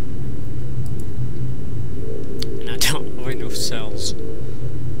ship. And I don't have enough cells. Do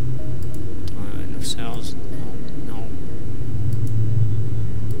I have enough cells? No.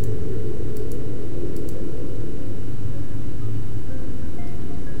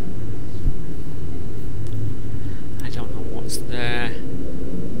 I don't know what's there.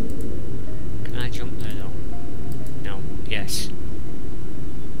 Can I jump there though? No. Yes.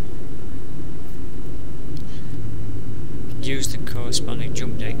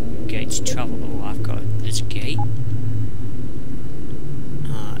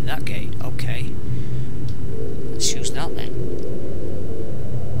 that gate. Okay. Let's use that then.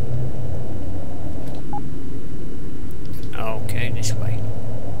 Okay, this way.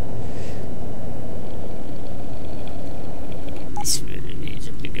 This really needs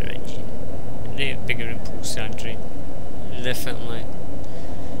a bigger engine. Need a bigger impulse entry. Definitely.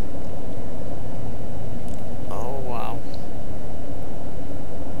 Oh wow.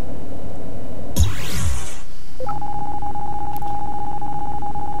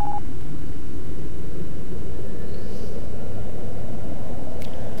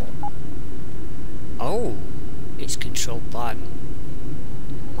 Oh, it's controlled by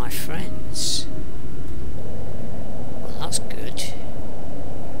my friends. Well, that's good.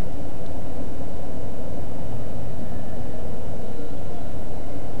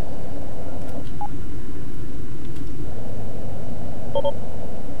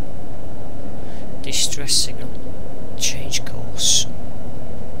 Distress signal. Change course.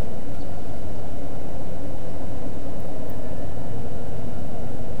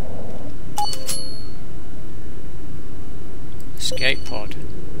 Escape pod.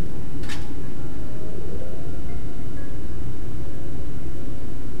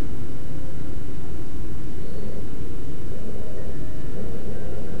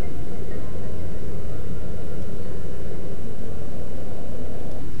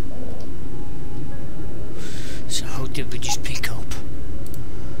 So how did we just pick up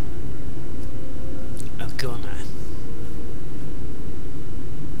a gunner?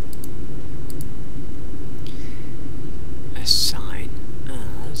 Assign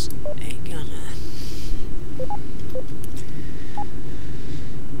as a gunner.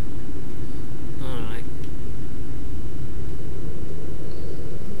 Alright.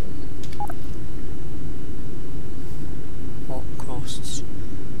 What costs?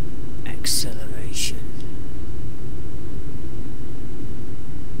 Acceleration.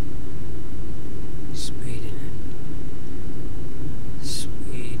 Speed in it.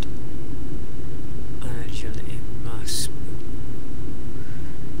 Speed and agility. Mass.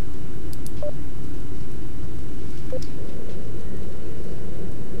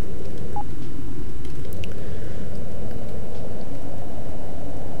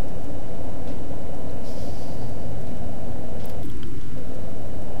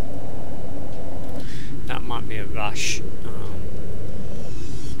 That might be a rash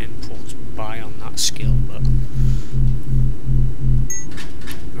impulse buy on that skill, but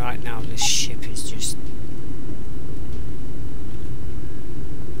right now this ship is just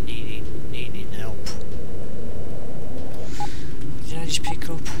needing help. Did I just pick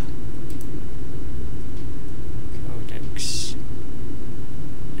up codex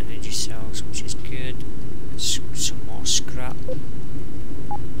energy cells, which is good. Some more scrap.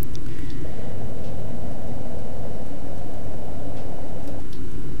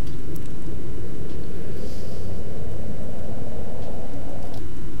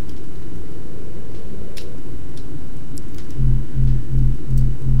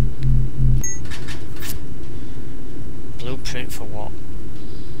 Blueprint for what?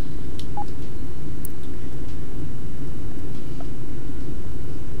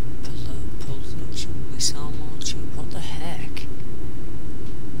 Propulsion missile launcher? What the heck?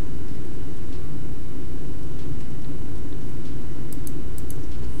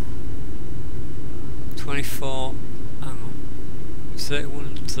 $24, hang on, 31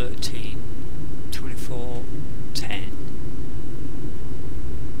 and 13, 24, 10.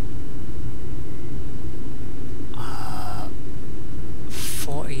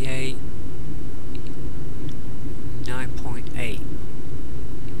 48, 9.8.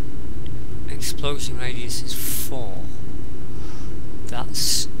 Explosion radius is 4.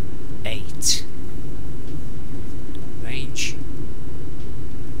 That's 8. Range.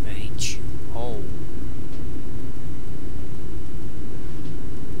 Oh.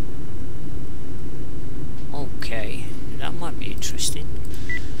 Okay, that might be interesting.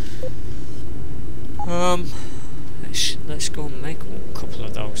 Let's go and make a couple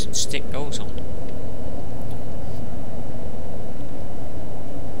of those and stick those on.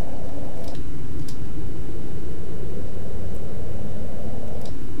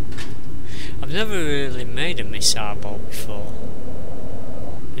 I've never really made a missile boat before.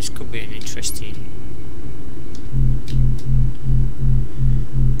 This could be an interesting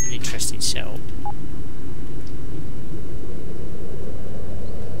setup.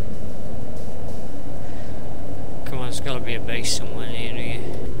 Come on, there's got to be a base somewhere near here.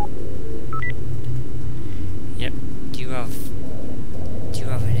 Yep. Do you have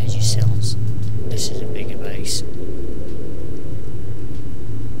energy cells? This is a bigger base.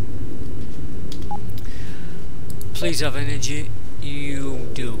 Please have energy. You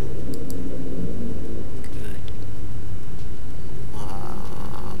do.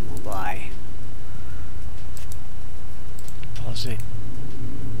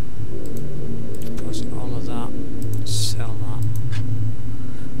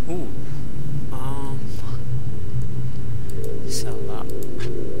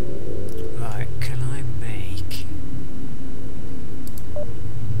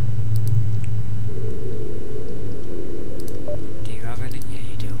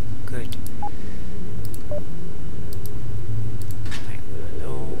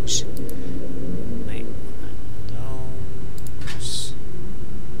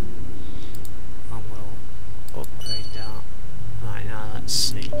 let's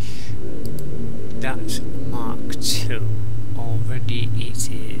see. That's Mark 2. Already it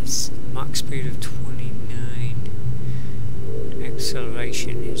is max speed of 29.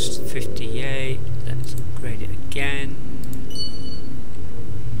 Acceleration is 58. Let's upgrade it again.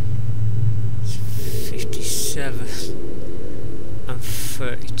 57 and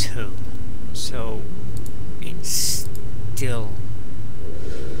 32. So it's still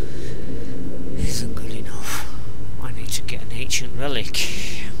isn't good enough. I need to get an ancient relic.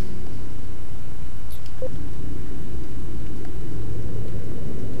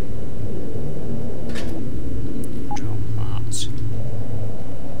 Drop that.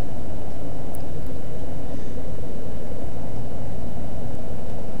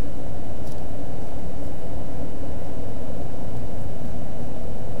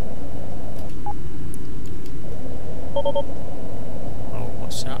 Oh,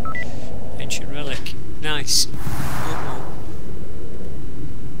 what's that? Ancient relic. Nice. Uh-oh.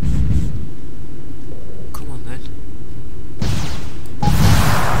 Come on then.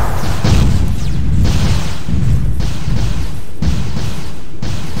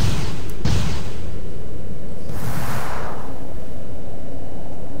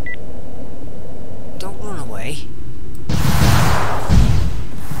 Don't run away.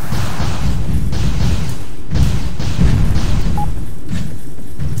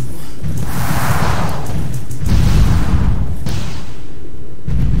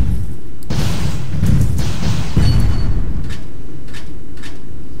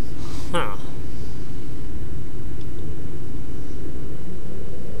 Huh.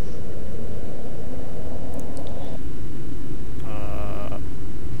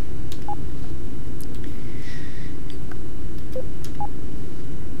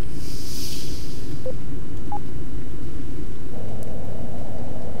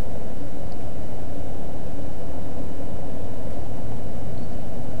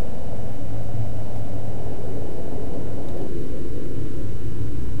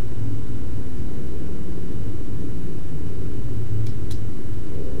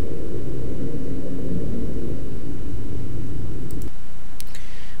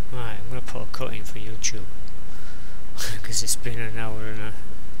 Right, I'm gonna put a cut in for YouTube because it's been an hour and a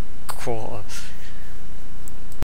quarter.